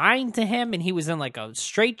like lying to him, and he was in like a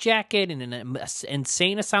straitjacket in an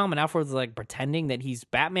insane asylum, and Alfred was like pretending that he's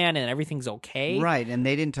Batman and everything's okay. Right, and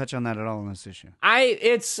they didn't touch on that at all in this issue.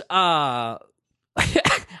 I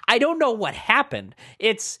don't know what happened.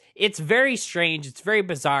 It's very strange. It's very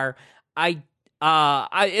bizarre.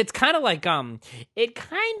 It's kind of like it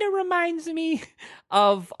kind of reminds me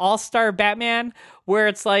of All-Star Batman, where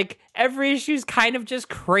it's like every issue's kind of just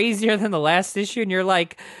crazier than the last issue, and you're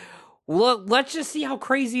like, well, let's just see how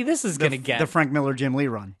crazy this is gonna get. The Frank Miller Jim Lee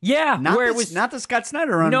run. Yeah, Not where the, it was not the Scott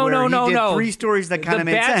Snyder run. No, where no, he no, did no. 3 stories that kind of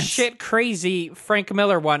made sense. Shit crazy Frank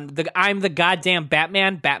Miller one. I'm the goddamn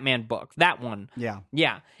Batman book. That one. Yeah.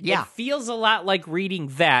 Yeah. Yeah. It feels a lot like reading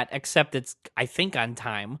that, except it's, I think, on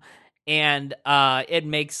time. And it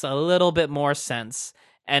makes a little bit more sense.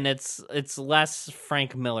 And it's less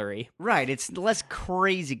Frank Miller-y. Right, it's less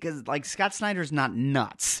crazy because like Scott Snyder's not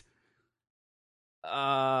nuts.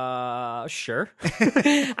 Sure.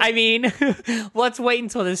 I mean, let's wait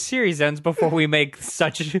until this series ends before we make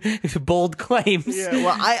such bold claims.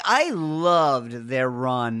 Well, I loved their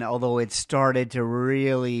run, although it started to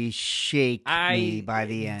really shake me by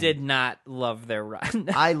the end. Did not love their run.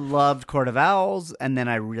 I loved Court of Owls, and then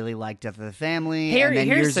I really liked Death of the Family, and then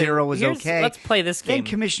Year Zero was okay. Let's play this game. Then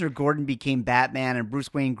Commissioner Gordon became Batman, and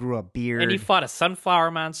Bruce Wayne grew a beard. And he fought a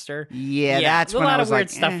sunflower monster. Yeah, that's when a lot I was of weird like,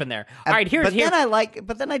 stuff in there. All right,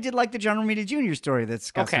 But then I did like the John Romita Jr. story that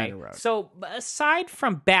Scott Snyder wrote. So aside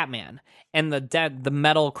from Batman and the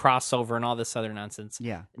metal crossover and all this other nonsense,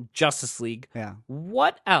 Yeah. Justice League, Yeah.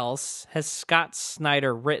 what else has Scott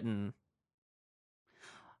Snyder written?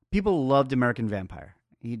 People loved American Vampire.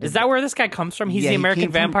 Is that where this guy comes from? He's the he American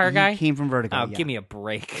came Vampire from, guy? He came from Vertigo. Oh, yeah. give me a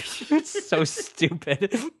break. It's so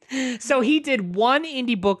stupid. So he did one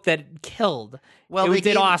indie book that killed. Well, it they did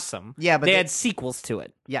gave- awesome. Yeah, but they they- had sequels to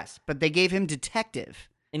it. Yes, but they gave him Detective.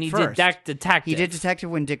 And he first. did Detective. He did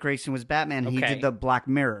Detective when Dick Grayson was Batman. He Okay. did the Black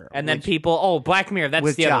Mirror. And then which- Black Mirror, that's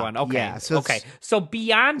with the other Jock, one. Okay. yeah, so okay. it's- So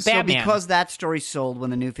beyond So Batman. because that story sold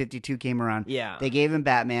when the New 52 came around, Yeah. they gave him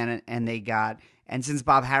Batman, and they got... And since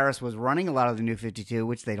Bob Harris was running a lot of the New 52,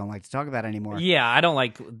 which they don't like to talk about anymore, Yeah, I don't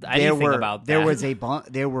like anything about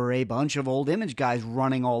that. There were a bunch of old Image guys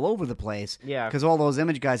running all over the place. Yeah. because all those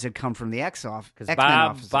Image guys had come from the X-Men Bob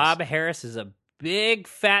offices. Harris is a big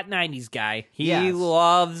fat 90s guy. He Yes.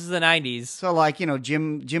 loves the 90s. So, like,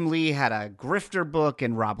 Jim Lee had a Grifter book,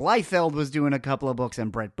 and Rob Liefeld was doing a couple of books,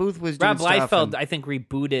 and Brett Booth was doing Rob stuff. Liefeld, and- I think,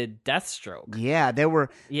 rebooted Deathstroke. yeah, there were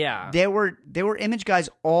Image guys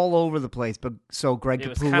all over the place. But so Greg It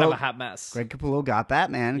was Capullo, kind of a hot mess. Greg Capullo got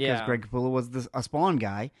Batman because Yeah. Greg Capullo was a Spawn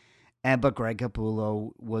guy, but Greg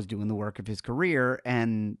Capullo was doing the work of his career,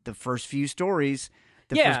 and the first few stories,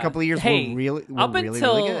 first couple of years were really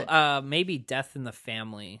until good. maybe Death in the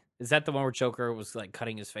Family. Is that the one where Joker was like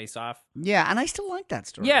cutting his face off? Yeah, and I still like that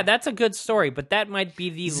story. Yeah, that's a good story, but that might be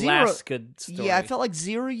the last good story. Yeah, I felt like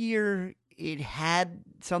Zero Year, it had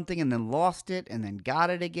something and then lost it and then got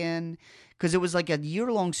it again. Because it was like a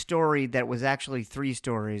year-long story that was actually 3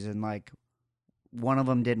 stories, and like one of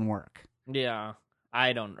them didn't work. Yeah,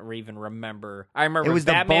 I don't even remember. I remember It was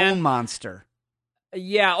Batman. the Bone Monster.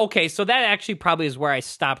 Yeah, okay, so that actually probably is where I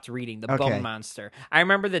stopped reading The Okay. Bone Monster. I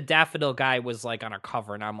remember the Daffodil guy was like on a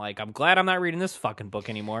cover, and I'm like, I'm glad I'm not reading this fucking book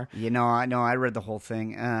anymore. I read the whole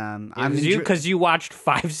thing. Because you watched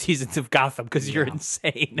 5 seasons of Gotham because you're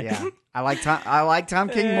insane. Yeah, I like Tom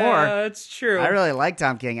King more. Yeah, that's true. I really like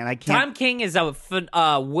Tom King, and I can't. Tom King is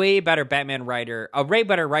a way better Batman writer, a way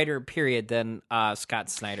better writer, period, than Scott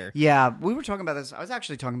Snyder. Yeah, we were talking about this. I was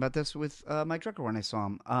actually talking about this with Mike Drucker when I saw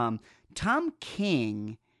him. Tom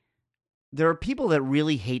King, there are people that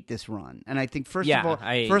really hate this run, and I think first of all,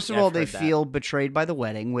 I've they heard that. feel betrayed by The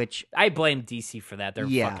Wedding, which I blame DC for that. They're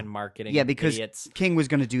Yeah. fucking marketing. yeah, because idiots. King was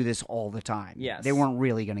going to do this all the time. Yes. They weren't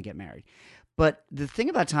really going to get married. But the thing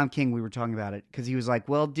about Tom King, we were talking about it because he was like,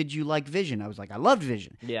 "Well, did you like Vision?" I was like, "I loved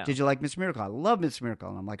Vision." Yeah. Did you like Miss Miracle? I love Miss Miracle.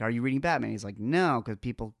 And I'm like, "Are you reading Batman?" He's like, "No," because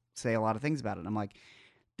people say a lot of things about it. And I'm like,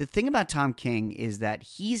 the thing about Tom King is that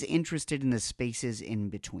he's interested in the spaces in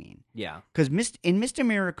between. Yeah. Because in Mr.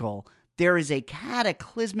 Miracle, there is a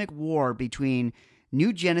cataclysmic war between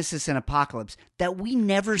New Genesis and Apocalypse that we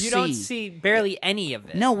never see. You don't see barely any of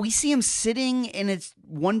it. No, we see him sitting in his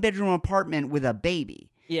 1-bedroom apartment with a baby.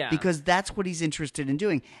 Yeah. Because that's what he's interested in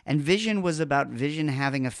doing. And Vision was about Vision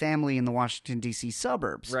having a family in the Washington, D.C.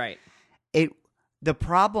 suburbs. Right. The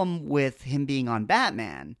problem with him being on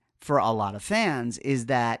Batman for a lot of fans is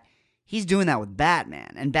that he's doing that with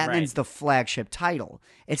Batman, and Batman's Right. the flagship title.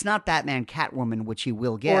 It's not Batman Catwoman, which he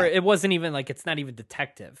will get. Or it wasn't even like it's not even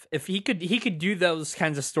Detective. If he could do those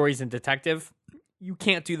kinds of stories in Detective, you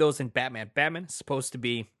can't do those in Batman. Batman is supposed to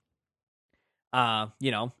be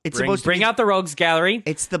It's supposed to bring be- out the Rogues Gallery.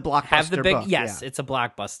 It's the blockbuster Have the big book. yes, yeah. it's a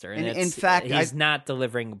blockbuster. And And it's, in fact, he's not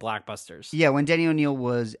delivering blockbusters. Yeah, when Denny O'Neil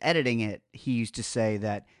was editing it, he used to say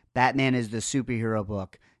that Batman is the superhero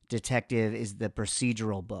book, Detective is the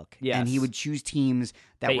procedural book. Yes. And he would choose teams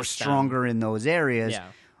that were Based on- stronger in those areas. Yeah.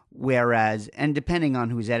 Whereas, and depending on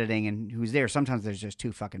who's editing and who's there, sometimes there's just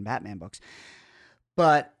 2 fucking Batman books.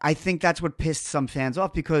 But I think that's what pissed some fans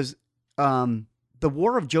off because the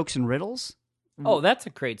War of Jokes and Riddles, Oh, that's a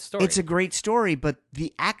great story. it's a great story, but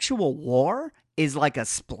the actual war is like a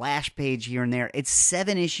splash page here and there. It's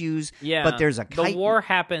 7 issues, yeah, but there's a the kite. war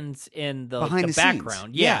happens in the Behind the scenes.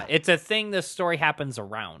 background. Yeah. It's a thing. The story happens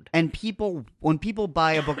around. And when people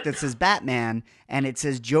buy a book that says Batman and it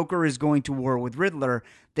says Joker is going to war with Riddler,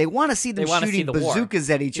 they want to see them They wanna see shooting the war. bazookas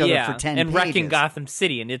at each other for 10 and pages. wrecking Gotham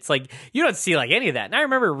City, and it's like you don't see like any of that. And I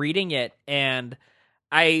remember reading it, and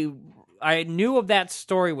I I knew of that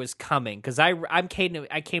story was coming because I came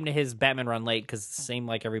to his Batman run late because same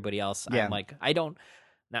like everybody else. Yeah. I'm like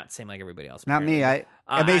not same like everybody else. Not me. apparently.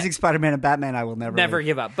 Amazing Spider-Man and Batman, I will never leave.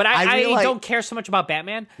 Give up. But I I really like- don't care so much about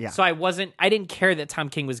Batman. Yeah. So I didn't care that Tom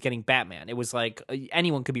King was getting Batman. It was like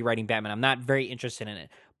anyone could be writing Batman. I'm not very interested in it.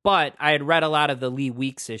 But I had read a lot of the Lee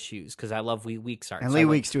Weeks issues because I love Lee Weeks art. And So Lee I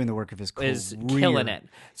Weeks doing the work of his career. is killing it.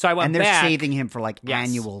 So I went And they're back. saving him for like Yes.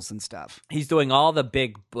 annuals and stuff. He's doing all the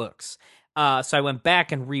big books. So I went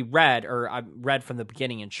back and reread, or I read from the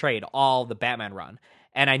beginning in trade, all the Batman run.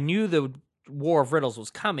 And I knew the War of Riddles was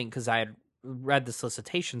coming because I had read the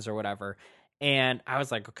solicitations or whatever. And I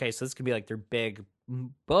was like, okay, so this could be like their big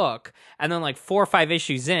book. And then like 4 or 5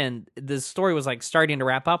 issues in, the story was like starting to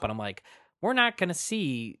wrap up. And I'm like, we're not going to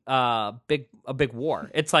see a big war.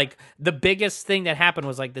 It's like the biggest thing that happened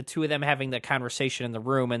was like the two of them having the conversation in the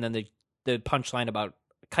room and then the punchline about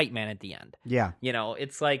Kite Man at the end. Yeah. You know,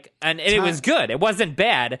 it's like, and it was good. It wasn't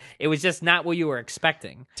bad. It was just not what you were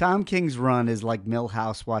expecting. Tom King's run is like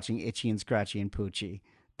Millhouse watching Itchy and Scratchy and Poochie.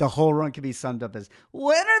 The whole run can be summed up as,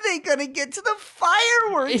 when are they going to get to the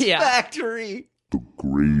fireworks Yeah. factory? The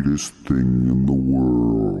greatest thing in the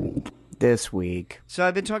world. This week. So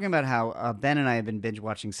I've been talking about how Ben and I have been binge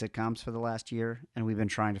watching sitcoms for the last year, and we've been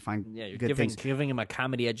trying to find Yeah, you're good things. giving him a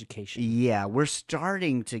comedy education. Yeah, we're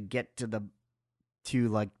starting to get to the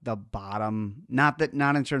bottom. Not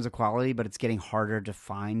in terms of quality, but it's getting harder to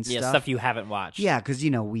find Yeah, stuff. stuff you haven't watched. Yeah, because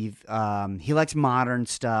we've he likes modern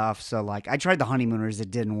stuff. So like I tried The Honeymooners,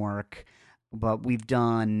 it didn't work. But we've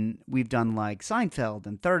done like Seinfeld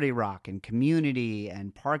and 30 Rock and Community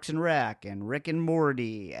and Parks and Rec and Rick and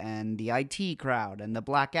Morty and the IT Crowd and the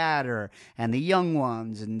Blackadder and the Young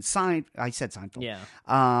Ones and I said Seinfeld.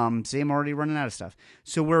 Yeah. See, I'm already running out of stuff.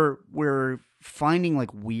 So we're finding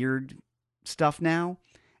like weird stuff now,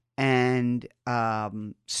 and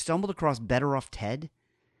stumbled across Better Off Ted,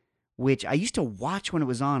 which I used to watch when it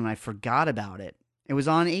was on, and I forgot about it. It was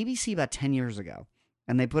on ABC about 10 years ago.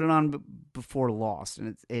 And they put it on before Lost,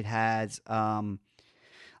 and it has a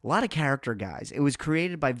lot of character guys. It was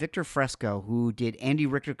created by Victor Fresco, who did Andy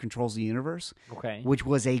Richter Controls the Universe, Okay. which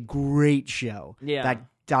was a great show. Yeah. That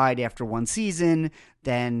died after one season.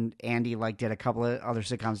 Then Andy did a couple of other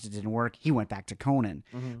sitcoms that didn't work. He went back to Conan,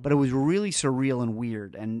 but it was really surreal and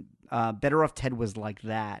weird. And Better Off Ted was like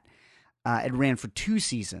that. It ran for 2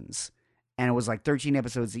 seasons, and it was like 13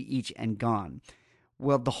 episodes each and gone.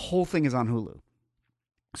 Well, the whole thing is on Hulu.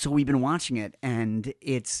 So we've been watching it, and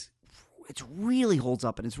it's really holds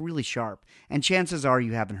up, and it's really sharp. And chances are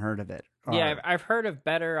you haven't heard of it. Yeah, I've heard of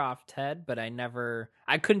Better Off Ted, but I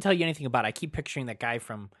couldn't tell you anything about it. I keep picturing that guy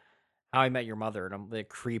from How I Met Your Mother, and I'm the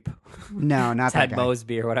creep. No, not Ted that guy.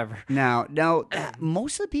 Mosby or whatever. No.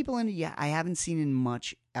 Most of the people in it, I haven't seen in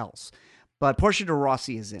much else. But Portia de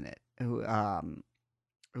Rossi is in it,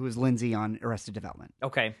 who is Lindsay on Arrested Development.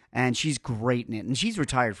 Okay. And she's great in it. And she's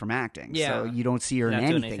retired from acting. Yeah. So you don't see her in Not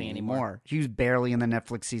doing anything anything anymore. anymore. She was barely in the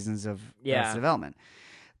Netflix seasons of Yeah. Arrested Development.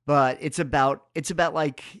 But it's about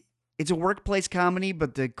like, it's a workplace comedy,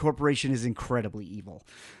 but the corporation is incredibly evil.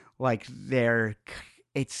 Like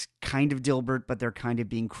it's kind of Dilbert, but they're kind of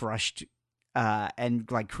being crushed and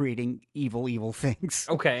like creating evil things.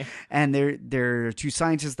 Okay. And there are 2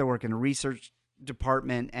 scientists that work in a research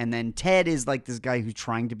department, and then Ted is like this guy who's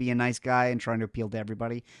trying to be a nice guy and trying to appeal to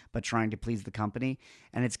everybody, but trying to please the company.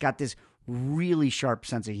 And it's got this really sharp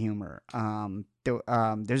sense of humor.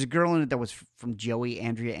 There's a girl in it that was from Joey,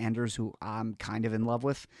 Andrea Anders, who I'm kind of in love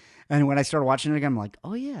with. And when I started watching it again, I'm like,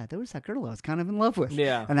 oh yeah, there was that girl I was kind of in love with.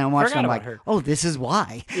 Yeah. And then I'm watching, Forgot I'm about like, her. oh, this is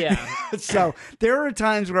why. Yeah. So there are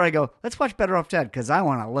times where I go, let's watch Better Off Ted because I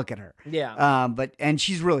want to look at her. Yeah. And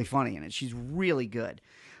she's really funny in it. She's really good.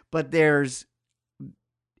 But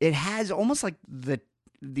it has almost like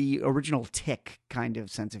the original Tick kind of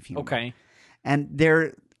sense of humor. Okay. And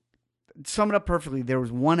sum it up perfectly. There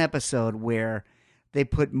was one episode where they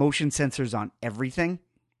put motion sensors on everything.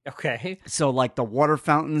 Okay. So like the water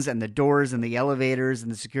fountains and the doors and the elevators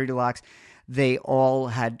and the security locks, they all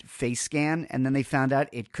had face scan, and then they found out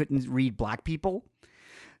it couldn't read black people.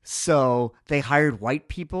 So they hired white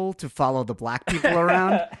people to follow the black people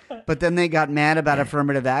around, but then they got mad about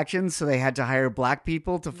affirmative action, so they had to hire black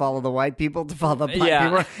people to follow the white people to follow the black Yeah.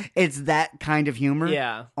 people. It's that kind of humor.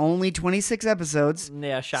 Yeah. Only 26 episodes.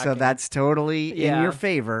 Yeah, shocking. So that's totally in Yeah. your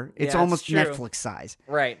favor. It's Yeah, almost it's true. Netflix size.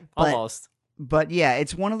 Right. But- Almost. But yeah,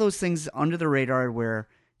 it's one of those things under the radar where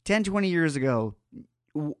 10, 20 years ago,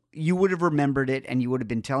 you would have remembered it and you would have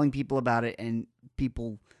been telling people about it, and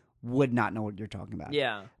people would not know what you're talking about.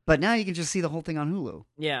 Yeah. But now you can just see the whole thing on Hulu,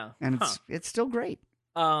 Yeah. and Huh. it's still great.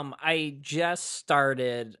 I just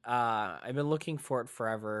started. I've been looking for it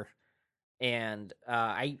forever. and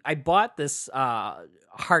I bought this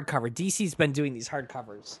hardcover. DC's been doing these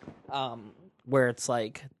hardcovers where it's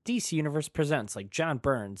like DC Universe presents, like John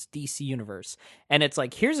Byrne's DC Universe, and it's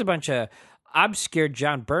like, here's a bunch of obscure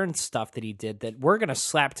John Byrne stuff that he did that we're going to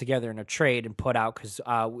slap together in a trade and put out because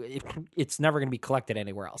it's never going to be collected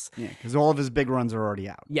anywhere else. Yeah, because all of his big runs are already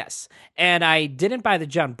out. Yes. And I didn't buy the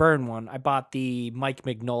John Byrne one. I bought the Mike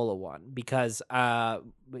Mignola one because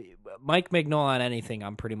Mike Mignola on anything,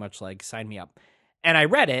 I'm pretty much like, sign me up. And I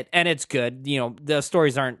read it, and it's good. You know, the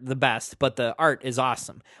stories aren't the best, but the art is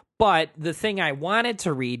awesome. But the thing I wanted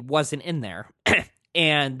to read wasn't in there.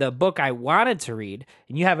 And the book I wanted to read,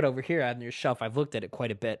 and you have it over here on your shelf, I've looked at it quite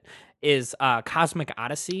a bit, is Cosmic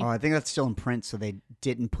Odyssey. Oh, I think that's still in print, so they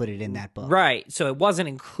didn't put it in that book. Right, so it wasn't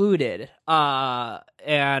included.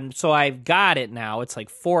 And so I've got it now. It's like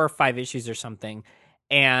 4 or 5 issues or something.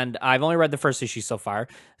 And I've only read the first issue so far,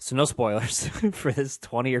 so no spoilers for this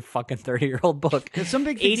 20 or fucking 30-year-old book. Some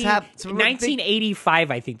big things happen.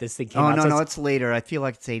 1985, I think this thing came out. Oh, so no, it's later. I feel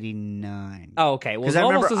like it's 89. Oh, okay. Well, it's I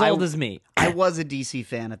almost remember as old as me. I was a DC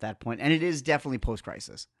fan at that point, and it is definitely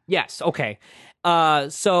post-crisis. Yes, okay.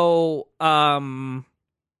 So I'm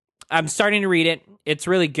starting to read it. It's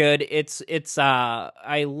really good. It's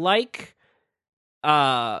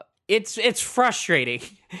frustrating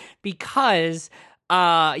because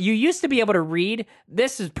you used to be able to read,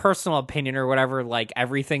 this is personal opinion or whatever, like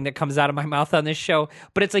everything that comes out of my mouth on this show,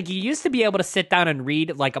 but it's like you used to be able to sit down and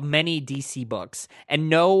read like many DC books and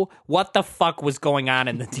know what the fuck was going on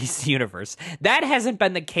in the DC universe. That hasn't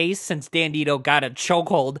been the case since Dan Didio got a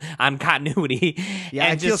chokehold on continuity. Yeah,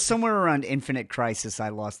 I feel somewhere around Infinite Crisis I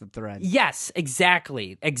lost the thread. Yes,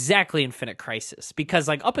 exactly Infinite Crisis, because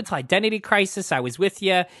like up until Identity Crisis I was with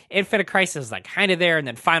you, Infinite Crisis like kind of there, and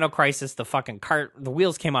then Final Crisis the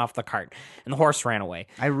wheels came off the cart and the horse ran away.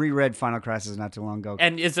 I reread Final Crisis not too long ago.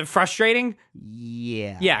 And is it frustrating?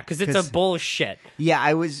 Yeah. Yeah, because it's a bullshit. Yeah,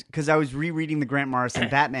 I was rereading the Grant Morrison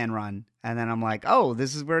Batman run, and then I'm like, oh,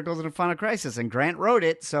 this is where it goes into Final Crisis, and Grant wrote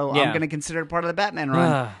it, so I'm going to consider it part of the Batman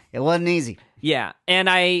run. It wasn't easy. Yeah, and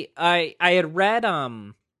I had read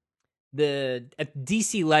the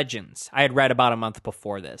DC Legends. I had read about a month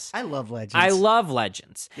before this. I love Legends. I love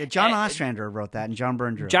Legends. Yeah, John Ostrander wrote that, and John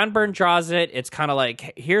Byrne drew it. John Byrne draws it. It's kind of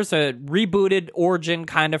like, here's a rebooted origin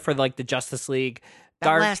kind of for like the Justice League.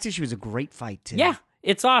 That last issue was a great fight, too. Yeah,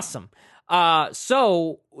 it's awesome.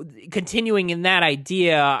 So continuing in that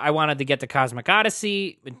idea, I wanted to get to Cosmic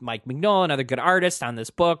Odyssey with Mike Mignola, another good artist on this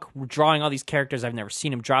book. We're drawing all these characters I've never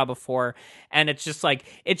seen him draw before. And it's just like,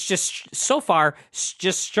 so far,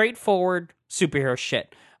 just straightforward superhero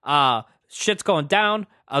shit. Shit's going down.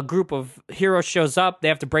 A group of heroes shows up. They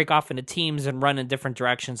have to break off into teams and run in different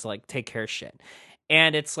directions to like take care of shit.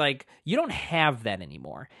 And it's like, you don't have that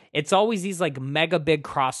anymore. It's always these like mega big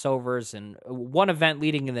crossovers and one event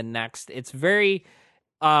leading to the next. It's very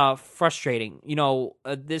frustrating. You know,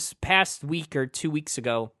 this past week or 2 weeks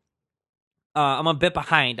ago, I'm a bit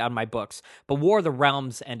behind on my books, but War of the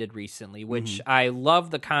Realms ended recently, which I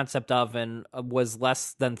love the concept of and was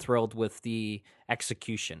less than thrilled with the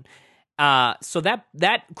execution. So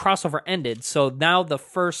that crossover ended. So now the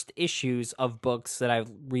first issues of books that I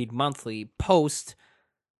read monthly post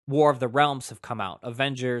War of the Realms have come out.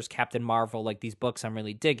 Avengers, Captain Marvel, like these books I'm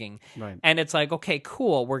really digging. Right. And it's like, okay,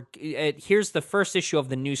 cool. Here's the first issue of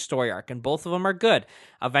the new story arc, and both of them are good.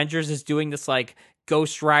 Avengers is doing this like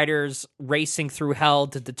Ghost Riders racing through hell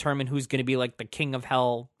to determine who's going to be like the king of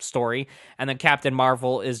hell story. And then Captain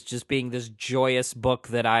Marvel is just being this joyous book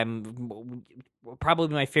that I'm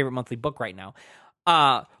probably my favorite monthly book right now.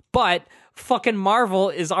 But fucking Marvel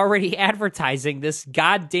is already advertising this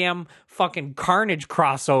goddamn fucking Carnage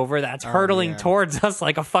crossover that's hurtling towards us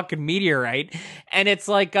like a fucking meteorite. And it's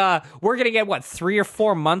like, we're going to get, 3 or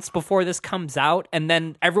 4 months before this comes out, and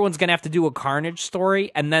then everyone's going to have to do a Carnage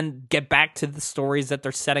story and then get back to the stories that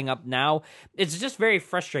they're setting up now. It's just very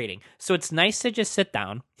frustrating. So it's nice to just sit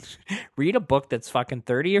down, read a book that's fucking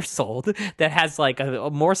 30 years old, that has like a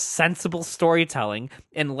more sensible storytelling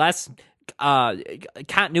and less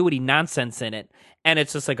continuity nonsense in it, and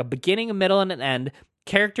it's just like a beginning, a middle, and an end.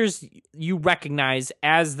 Characters you recognize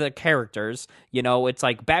as the characters. You know, it's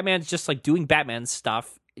like Batman's just like doing Batman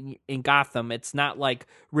stuff in Gotham. It's not like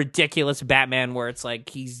ridiculous Batman where it's like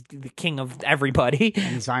he's the king of everybody.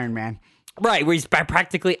 And he's Iron Man, right? Where he's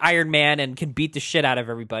practically Iron Man and can beat the shit out of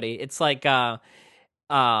everybody. It's like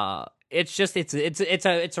it's just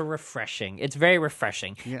it's a refreshing. It's very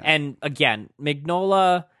refreshing. Yeah. And again,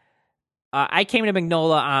 Mignola. I came to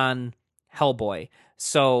Mignola on Hellboy,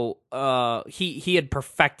 so he had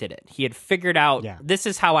perfected it. He had figured out this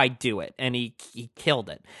is how I do it, and he killed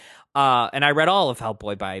it. And I read all of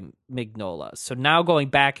Hellboy by Mignola. So now going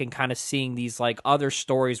back and kind of seeing these like other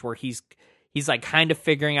stories where he's like kind of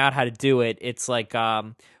figuring out how to do it. It's like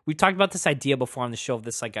we've talked about this idea before on the show of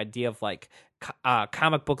this like idea of like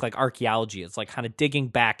comic book like archaeology. It's like kind of digging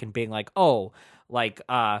back and being like, oh, like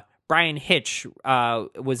Brian Hitch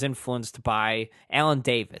was influenced by Alan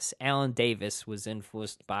Davis. Alan Davis was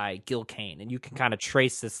influenced by Gil Kane, and you can kind of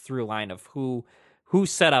trace this through line of who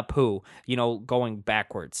set up who, going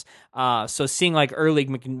backwards. So seeing like early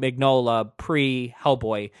Mignola,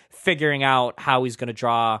 pre-Hellboy, figuring out how he's going to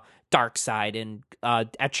draw Darkseid and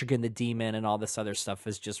Etrigan the Demon and all this other stuff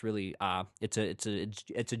is just really, it's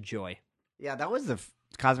a joy. Yeah, that was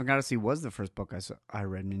Cosmic Odyssey was the first book I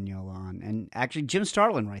read Mignola on. And actually, Jim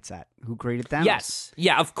Starlin writes that, who created Thanos. Yes.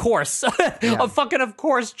 Yeah, of course. Yeah. Of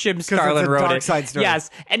course Jim Starlin wrote it. Darkseid story. Yes.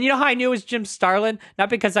 And you know how I knew it was Jim Starlin? Not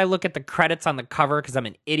because I look at the credits on the cover because I'm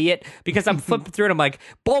an idiot, because I'm flipping through it. I'm like,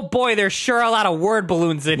 oh boy, there's sure a lot of word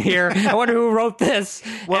balloons in here. I wonder who wrote this.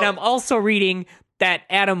 And I'm also reading that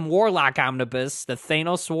Adam Warlock omnibus, the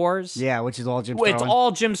Thanos Wars. Yeah, which is all Jim Starlin. It's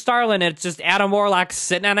all Jim Starlin. It's just Adam Warlock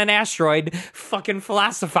sitting on an asteroid fucking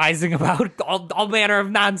philosophizing about all manner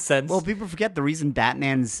of nonsense. Well, people forget the reason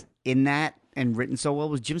Batman's in that and written so well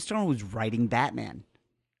was Jim Starlin was writing Batman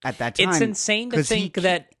at that time. It's insane to think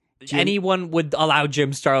that anyone would allow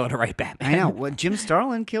Jim Starlin to write Batman. I know. Well, Jim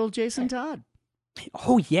Starlin killed Jason Todd.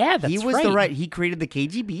 Oh, yeah, that's right. He was he created the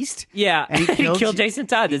KG Beast. Yeah, and he killed Jason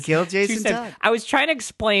Todd. He killed Jason Todd. I was trying to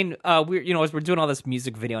explain, as we're doing all this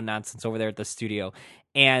music video nonsense over there at the studio,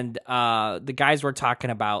 and the guys were talking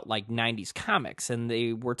about like 90s comics, and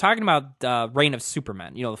they were talking about Reign of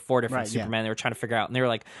Superman, the 4 different Superman they were trying to figure out, and they were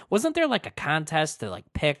like, wasn't there like a contest to like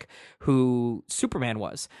pick who Superman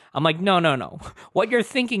was? I'm like, no. What you're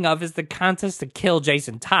thinking of is the contest to kill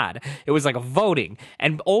Jason Todd. It was like a voting,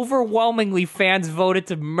 and overwhelmingly fans voted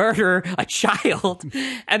to murder a child,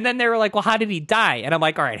 and then they were like, well, how did he die? And I'm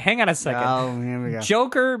like, all right, hang on a second. Oh, here we go.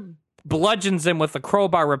 Joker bludgeons him with a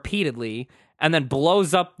crowbar repeatedly and then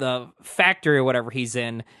blows up the factory or whatever he's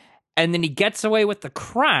in, and then he gets away with the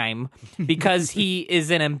crime because he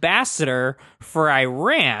is an ambassador for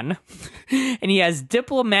Iran and he has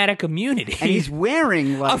diplomatic immunity. And he's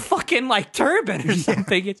wearing a fucking turban or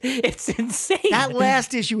something. It's insane. That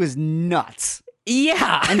last issue is nuts.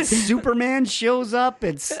 Yeah. And Superman shows up.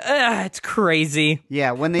 It's crazy.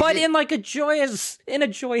 Yeah, in a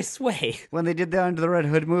joyous way. When they did the Under the Red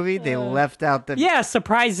Hood movie, they left out the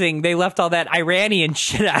surprising. They left all that Iranian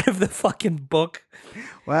shit out of the fucking book.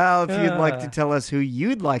 Well, if you'd like to tell us who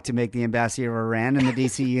you'd like to make the ambassador of Iran in the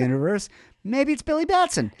DC universe, maybe it's Billy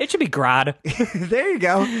Batson. It should be Grodd. There you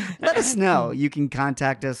go. Let us know. You can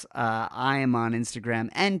contact us. I am on Instagram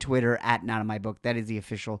and Twitter at Not In My Book. That is the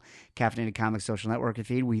official Caffeinated Comics social network and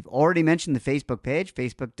feed. We've already mentioned the Facebook page,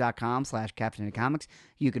 facebook.com/Caffeinated Comics.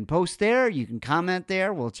 You can post there. You can comment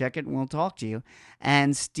there. We'll check it and we'll talk to you.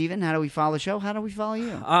 And Steven, how do we follow the show? How do we follow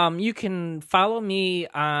you? You can follow me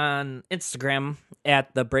on Instagram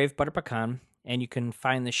at The Brave Butter Pecan. And you can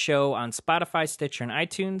find the show on Spotify, Stitcher, and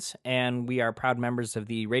iTunes. And we are proud members of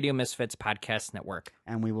the Radio Misfits Podcast Network.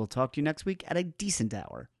 And we will talk to you next week at a decent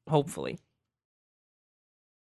hour. Hopefully.